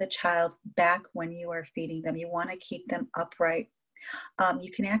lean the child back when you are feeding them. You want to keep them upright.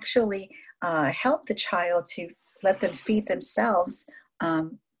 You can actually help the child to let them feed themselves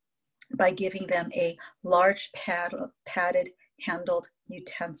by giving them a large padded handled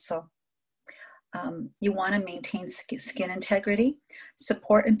utensil. You want to maintain skin integrity,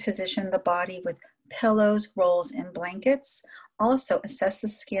 support and position the body with pillows, rolls, and blankets. Also assess the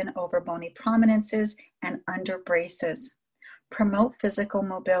skin over bony prominences and under braces. Promote physical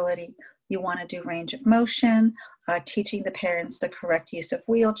mobility. You want to do range of motion, teaching the parents the correct use of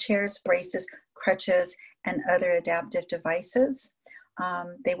wheelchairs, braces, crutches, and other adaptive devices.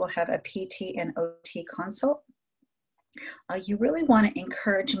 They will have a PT and OT consult. You really want to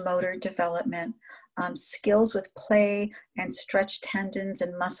encourage motor development, skills with play and stretch tendons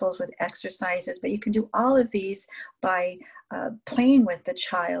and muscles with exercises, but you can do all of these by playing with the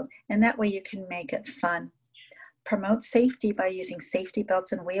child, and that way you can make it fun. Promote safety by using safety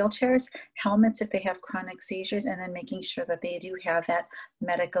belts in wheelchairs, helmets if they have chronic seizures, and then making sure that they do have that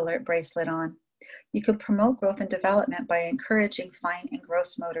medic alert bracelet on. You can promote growth and development by encouraging fine and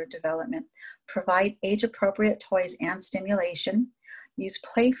gross motor development. Provide age-appropriate toys and stimulation. Use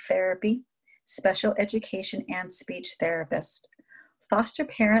play therapy, special education, and speech therapist. Foster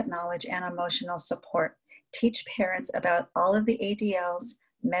parent knowledge and emotional support. Teach parents about all of the ADLs,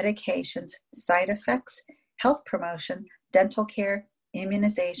 medications, side effects, health promotion, dental care,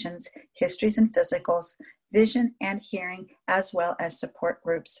 immunizations, histories and physicals, vision and hearing, as well as support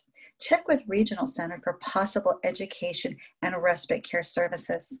groups. Check with Regional Center for possible education and respite care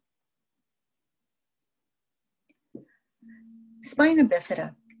services. Spina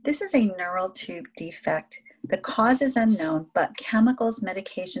bifida. This is a neural tube defect. The cause is unknown, but chemicals,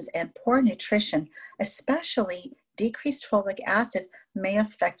 medications, and poor nutrition, especially decreased folic acid, may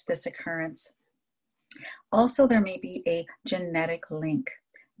affect this occurrence. Also, there may be a genetic link.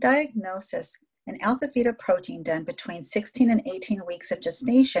 Diagnosis. An alpha-fetoprotein done between 16 and 18 weeks of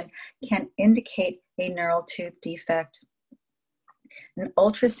gestation can indicate a neural tube defect. An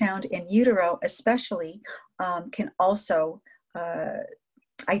ultrasound in utero especially can also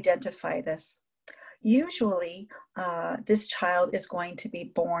identify this. Usually, this child is going to be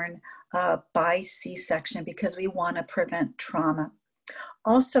born by C-section because we want to prevent trauma.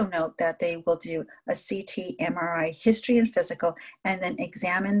 Also note that they will do a CT, MRI, history and physical, and then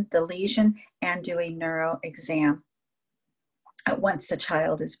examine the lesion and do a neuro exam once the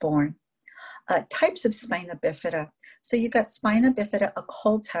child is born. Types of spina bifida. So you've got spina bifida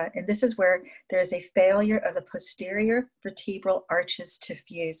occulta, and this is where there is a failure of the posterior vertebral arches to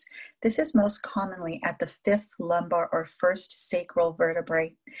fuse. This is most commonly at the fifth lumbar or first sacral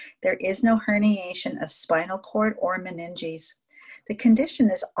vertebrae. There is no herniation of spinal cord or meninges. The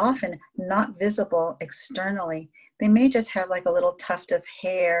condition is often not visible externally. They may just have like a little tuft of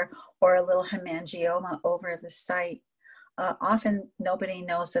hair or a little hemangioma over the site. Often nobody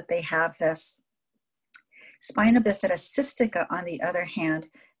knows that they have this. Spina bifida cystica, on the other hand,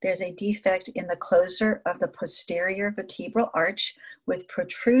 there's a defect in the closure of the posterior vertebral arch with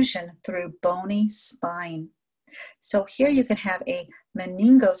protrusion through bony spine. So here you can have a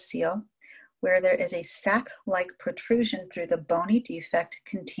meningocele, where there is a sac-like protrusion through the bony defect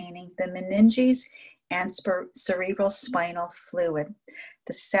containing the meninges and cerebral spinal fluid.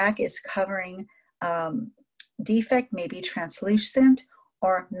 The sac is covering defect may be translucent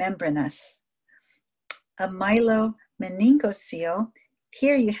or membranous. A myelomeningocele,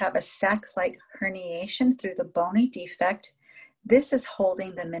 here you have a sac-like herniation through the bony defect. This is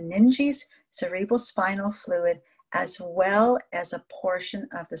holding the meninges, cerebral spinal fluid, as well as a portion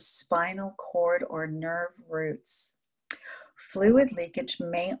of the spinal cord or nerve roots. Fluid leakage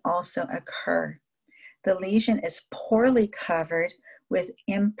may also occur. The lesion is poorly covered with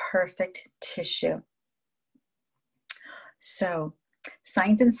imperfect tissue. So,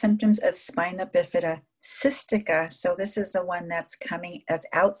 signs and symptoms of spina bifida cystica. So this is the one that's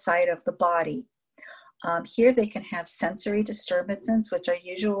outside of the body. Here they can have sensory disturbances, which are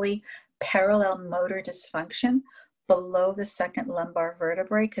usually parallel motor dysfunction below the second lumbar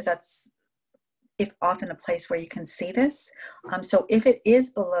vertebrae, because that's often a place where you can see this. So if it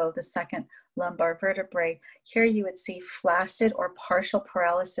is below the second lumbar vertebrae, here you would see flaccid or partial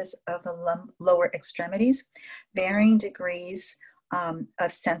paralysis of the lower extremities, varying degrees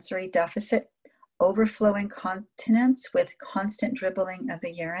of sensory deficit, overflowing continence with constant dribbling of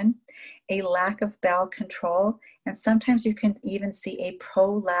the urine, a lack of bowel control, and sometimes you can even see a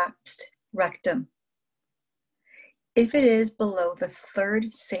prolapsed rectum. If it is below the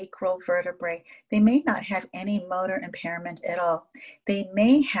third sacral vertebrae, they may not have any motor impairment at all. They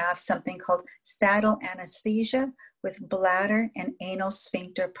may have something called saddle anesthesia with bladder and anal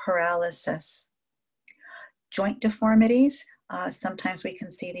sphincter paralysis. Joint deformities, sometimes we can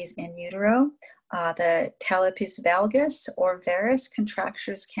see these in utero. The talipes valgus or varus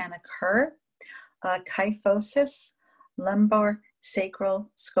contractures can occur. Kyphosis, lumbar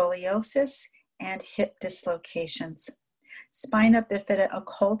sacral scoliosis, and hip dislocations. Spina bifida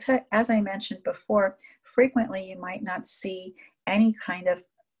occulta, as I mentioned before, frequently you might not see any kind of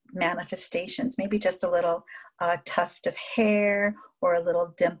manifestations, maybe just a little tuft of hair or a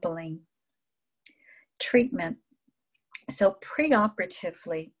little dimpling. Treatment. So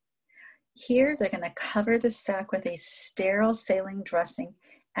preoperatively, here they're going to cover the sac with a sterile saline dressing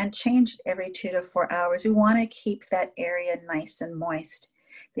and change it every 2 to 4 hours. We want to keep that area nice and moist.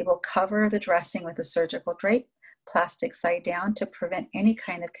 They will cover the dressing with a surgical drape, plastic side down, to prevent any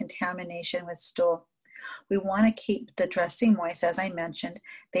kind of contamination with stool. We want to keep the dressing moist, as I mentioned.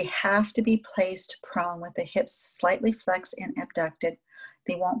 They have to be placed prone with the hips slightly flexed and abducted.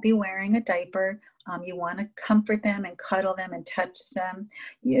 They won't be wearing a diaper. You want to comfort them and cuddle them and touch them.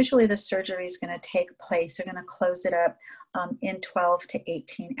 Usually the surgery is going to take place. They're going to close it up in 12 to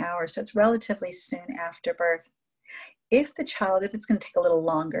 18 hours. So it's relatively soon after birth. If the child, if it's going to take a little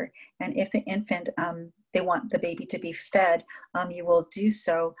longer, and if the infant, they want the baby to be fed, you will do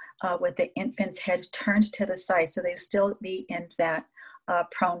so with the infant's head turned to the side. So they'll still be in that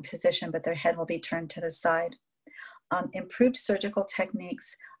prone position, but their head will be turned to the side. Improved surgical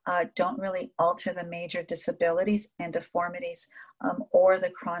techniques don't really alter the major disabilities and deformities or the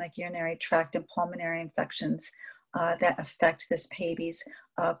chronic urinary tract and pulmonary infections that affect this baby's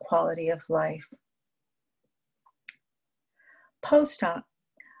quality of life. Post-op,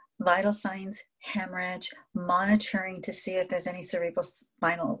 vital signs, hemorrhage, monitoring to see if there's any cerebral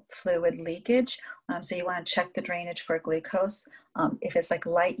spinal fluid leakage. So you want to check the drainage for glucose. If it's like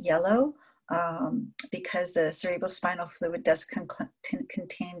light yellow, because the cerebral spinal fluid does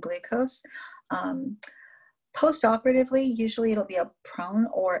contain glucose. Post-operatively, usually it'll be a prone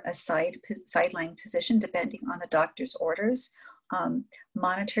or a sideline position, depending on the doctor's orders.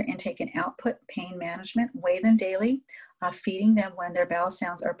 Monitor intake and output, pain management, weigh them daily, feeding them when their bowel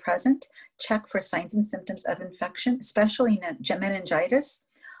sounds are present, check for signs and symptoms of infection, especially meningitis.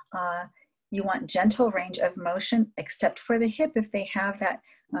 You want gentle range of motion, except for the hip if they have that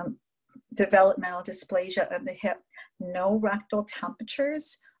developmental dysplasia of the hip. No rectal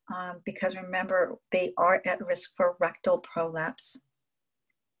temperatures, because remember, they are at risk for rectal prolapse.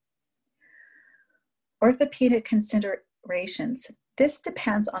 Orthopedic considerations. This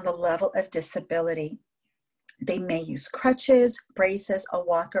depends on the level of disability. They may use crutches, braces, a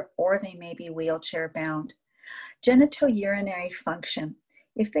walker, or they may be wheelchair bound. Genitourinary function.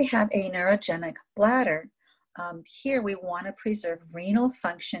 If they have a neurogenic bladder, here we want to preserve renal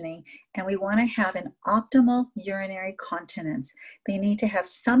functioning, and we want to have an optimal urinary continence. They need to have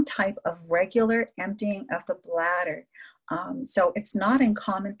some type of regular emptying of the bladder. So it's not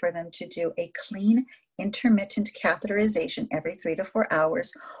uncommon for them to do a clean intermittent catheterization every 3 to 4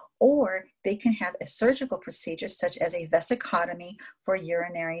 hours, or they can have a surgical procedure such as a vesicotomy for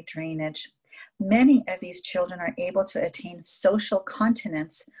urinary drainage. Many of these children are able to attain social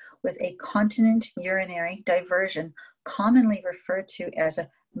continence with a continent urinary diversion, commonly referred to as a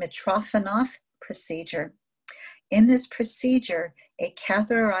Mitrofanoff procedure. In this procedure, a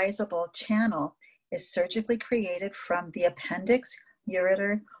catheterizable channel is surgically created from the appendix,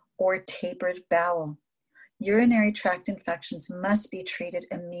 ureter, or tapered bowel. Urinary tract infections must be treated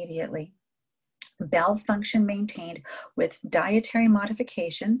immediately. Bowel function maintained with dietary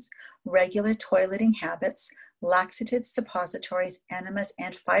modifications, regular toileting habits, laxatives, suppositories, enemas,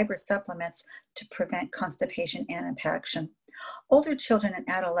 and fiber supplements to prevent constipation and impaction. Older children and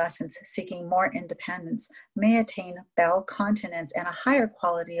adolescents seeking more independence may attain bowel continence and a higher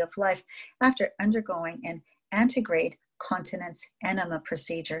quality of life after undergoing an antegrade continence enema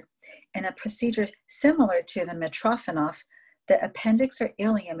procedure. In a procedure similar to the Mitrofanoff, the appendix or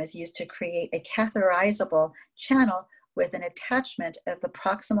ileum is used to create a catheterizable channel with an attachment of the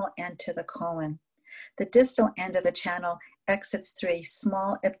proximal end to the colon. The distal end of the channel exits through a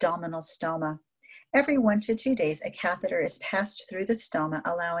small abdominal stoma. Every 1 to 2 days, a catheter is passed through the stoma,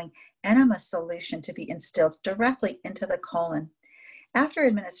 allowing enema solution to be instilled directly into the colon. After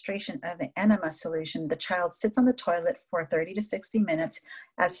administration of the enema solution, the child sits on the toilet for 30 to 60 minutes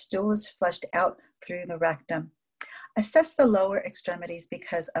as stool is flushed out through the rectum. Assess the lower extremities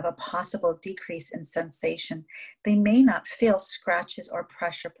because of a possible decrease in sensation. They may not feel scratches or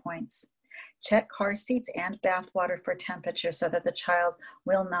pressure points. Check car seats and bath water for temperature so that the child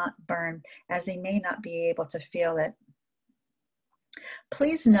will not burn, as they may not be able to feel it.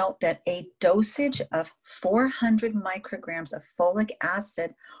 Please note that a dosage of 400 micrograms of folic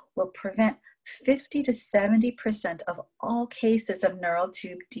acid will prevent 50 to 70% of all cases of neural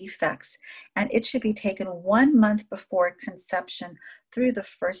tube defects, and it should be taken 1 month before conception through the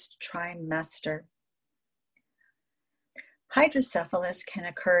first trimester. Hydrocephalus can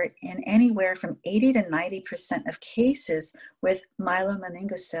occur in anywhere from 80 to 90% of cases with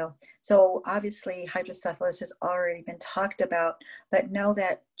myelomeningocele. So obviously hydrocephalus has already been talked about, but know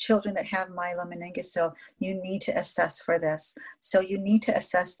that children that have myelomeningocele, you need to assess for this. So you need to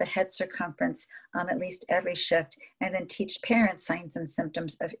assess the head circumference at least every shift, and then teach parents signs and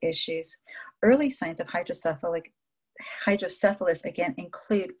symptoms of issues. Early signs of hydrocephalus again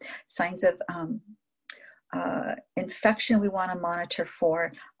include signs of infection we want to monitor for.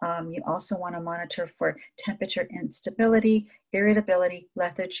 You also want to monitor for temperature instability, irritability,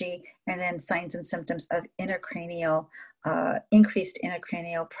 lethargy, and then signs and symptoms of intracranial, increased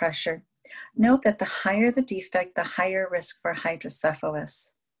intracranial pressure. Note that the higher the defect, the higher risk for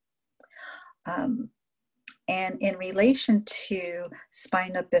hydrocephalus. And in relation to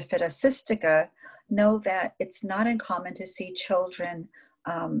spina bifida cystica, know that it's not uncommon to see children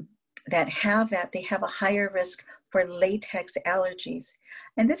that have that, they have a higher risk for latex allergies.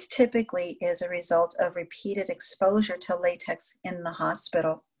 And this typically is a result of repeated exposure to latex in the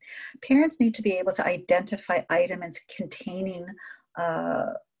hospital. Parents need to be able to identify items containing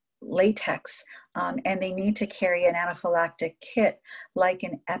latex, and they need to carry an anaphylactic kit like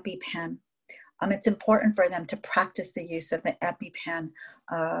an EpiPen. It's important for them to practice the use of the EpiPen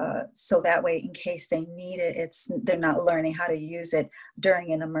so that way in case they need it, they're not learning how to use it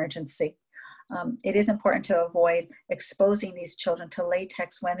during an emergency. It is important to avoid exposing these children to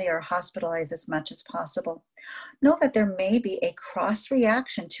latex when they are hospitalized as much as possible. Know that there may be a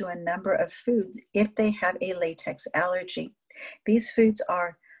cross-reaction to a number of foods if they have a latex allergy. These foods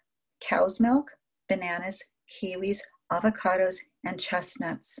are cow's milk, bananas, kiwis, avocados, and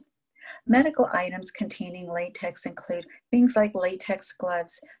chestnuts. Medical items containing latex include things like latex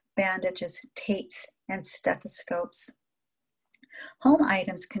gloves, bandages, tapes, and stethoscopes. Home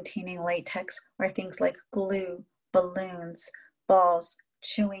items containing latex are things like glue, balloons, balls,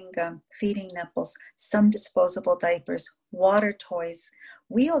 chewing gum, feeding nipples, some disposable diapers, water toys,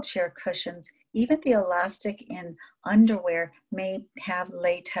 wheelchair cushions, even the elastic in underwear may have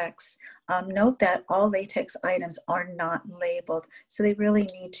latex. Note that all latex items are not labeled, so they really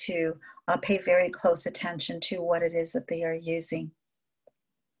need to pay very close attention to what it is that they are using.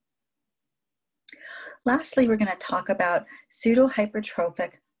 Lastly, we're going to talk about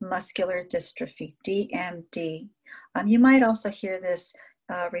pseudohypertrophic muscular dystrophy, DMD. You might also hear this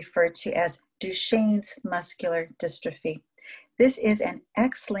referred to as Duchenne's muscular dystrophy. This is an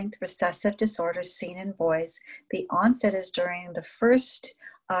X-linked recessive disorder seen in boys. The onset is during the first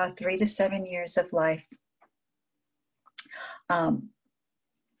 3 to 7 years of life.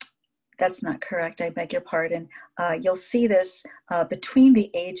 That's not correct, I beg your pardon. You'll see this between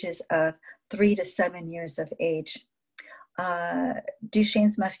the ages of 3 to 7 years of age.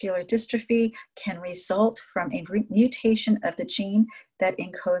 Duchenne's muscular dystrophy can result from a mutation of the gene that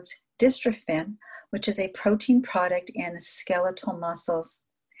encodes dystrophin, which is a protein product in skeletal muscles.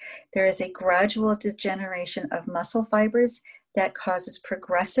 There is a gradual degeneration of muscle fibers that causes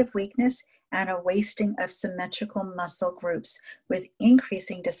progressive weakness and a wasting of symmetrical muscle groups with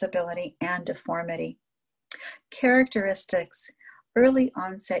increasing disability and deformity. Characteristics: early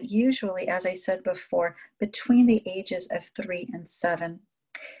onset, usually, as I said before, between the ages of 3 and 7.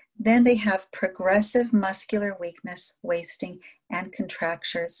 Then they have progressive muscular weakness, wasting, and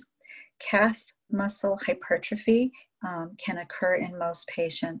contractures. Calf muscle hypertrophy can occur in most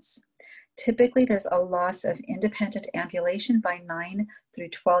patients. Typically, there's a loss of independent ambulation by 9 through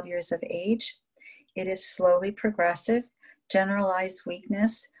 12 years of age. It is slowly progressive, generalized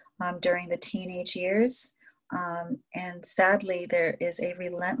weakness during the teenage years. And sadly, there is a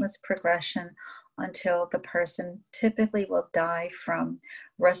relentless progression until the person typically will die from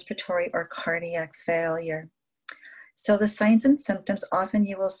respiratory or cardiac failure. So the signs and symptoms, often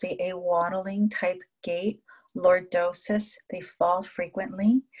you will see a waddling type gait, lordosis, they fall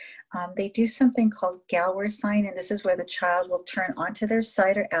frequently. They do something called Gower sign, and this is where the child will turn onto their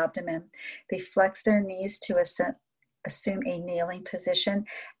side or abdomen. They flex their knees to assume a kneeling position,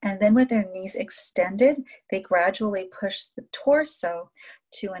 and then with their knees extended, they gradually push the torso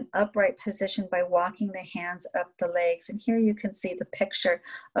to an upright position by walking the hands up the legs. And here you can see the picture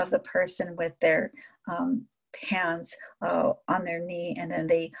of the person with their hands on their knee, and then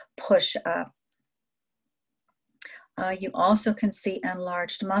they push up. You also can see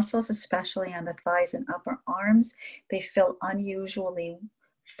enlarged muscles, especially on the thighs and upper arms. They feel unusually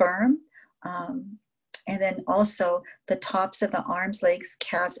firm. And then also the tops of the arms, legs,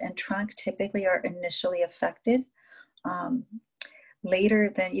 calves, and trunk typically are initially affected.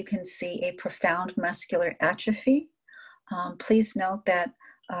 Later, then you can see a profound muscular atrophy. Please note that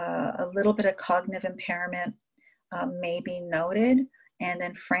a little bit of cognitive impairment may be noted, and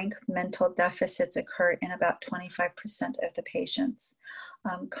then frank mental deficits occur in about 25% of the patients.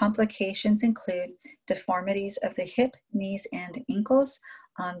 Complications include deformities of the hip, knees, and ankles,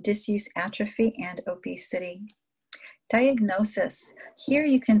 disuse, atrophy, and obesity. Diagnosis. Here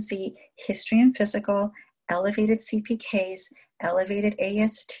you can see history and physical, elevated CPKs, elevated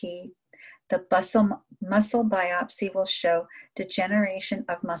AST. The muscle biopsy will show degeneration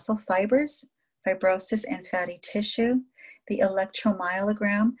of muscle fibers, fibrosis, and fatty tissue. The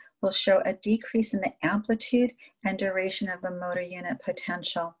electromyogram will show a decrease in the amplitude and duration of the motor unit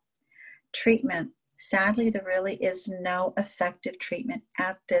potential. Treatment. Sadly, there really is no effective treatment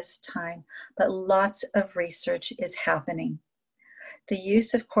at this time, but lots of research is happening. The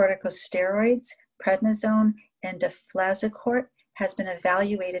use of corticosteroids, prednisone, and deflazacort has been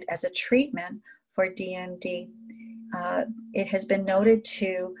evaluated as a treatment for DMD. It has been noted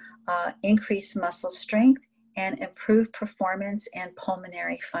to increase muscle strength and improve performance and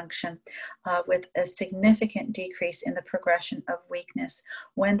pulmonary function, with a significant decrease in the progression of weakness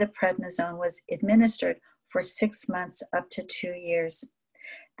when the prednisone was administered for 6 months up to 2 years.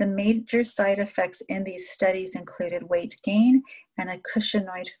 The major side effects in these studies included weight gain and a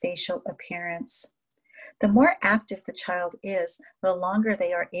cushingoid facial appearance. The more active the child is, the longer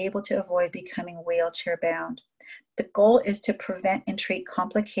they are able to avoid becoming wheelchair bound. The goal is to prevent and treat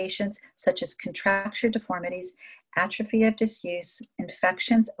complications such as contracture deformities, atrophy of disuse,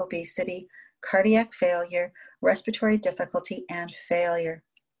 infections, obesity, cardiac failure, respiratory difficulty, and failure.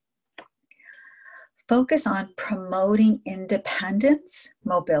 Focus on promoting independence,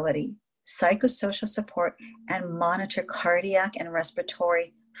 mobility, psychosocial support, and monitor cardiac and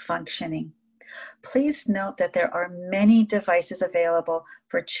respiratory functioning. Please note that there are many devices available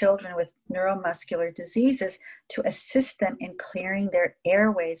for children with neuromuscular diseases to assist them in clearing their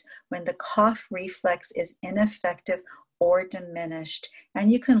airways when the cough reflex is ineffective or diminished.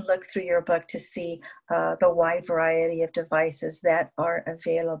 And you can look through your book to see the wide variety of devices that are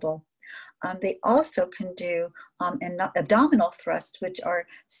available. They also can do abdominal thrusts, which are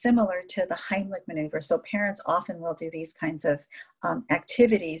similar to the Heimlich maneuver. So parents often will do these kinds of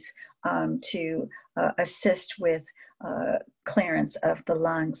activities to assist with clearance of the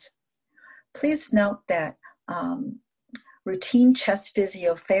lungs. Please note that routine chest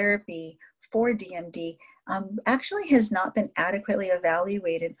physiotherapy for DMD actually has not been adequately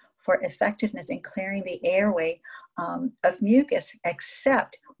evaluated for effectiveness in clearing the airway of mucus,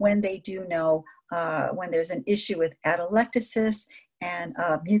 except when they do know when there's an issue with atelectasis and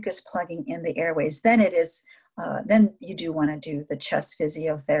mucus plugging in the airways. Then it is, then you do want to do the chest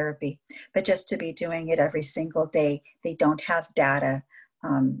physiotherapy. But just to be doing it every single day, they don't have data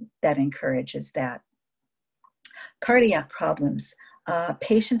that encourages that. Cardiac problems.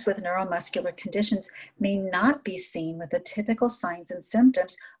 Patients with neuromuscular conditions may not be seen with the typical signs and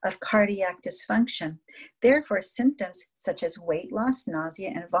symptoms of cardiac dysfunction. Therefore, symptoms such as weight loss, nausea,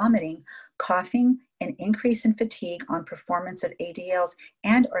 and vomiting, coughing, an increase in fatigue on performance of ADLs,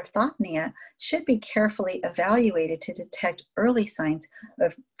 and orthopnea should be carefully evaluated to detect early signs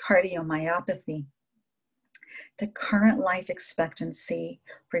of cardiomyopathy. The current life expectancy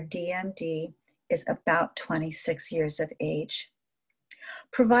for DMD is about 26 years of age.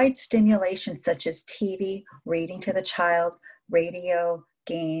 Provide stimulation such as TV, reading to the child, radio,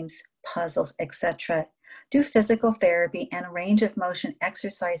 games, puzzles, etc. Do physical therapy and a range of motion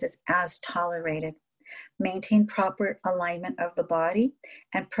exercises as tolerated. Maintain proper alignment of the body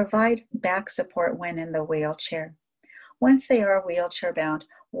and provide back support when in the wheelchair. Once they are wheelchair bound,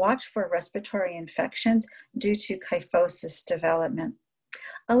 watch for respiratory infections due to kyphosis development.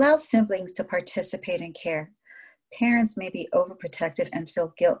 Allow siblings to participate in care. Parents may be overprotective and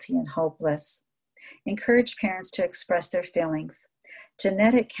feel guilty and hopeless. Encourage parents to express their feelings.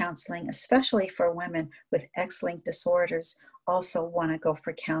 Genetic counseling, especially for women with X-linked disorders, also want to go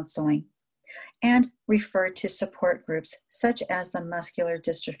for counseling. And refer to support groups such as the Muscular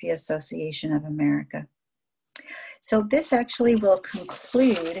Dystrophy Association of America. So this actually will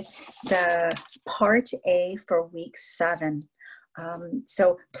conclude the Part A for Week 7.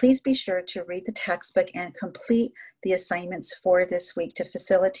 So please be sure to read the textbook and complete the assignments for this week to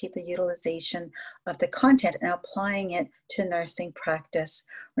facilitate the utilization of the content and applying it to nursing practice.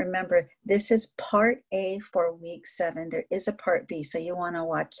 Remember, this is part A for week 7. There is a part B, so you want to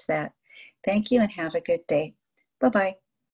watch that. Thank you and have a good day. Bye-bye.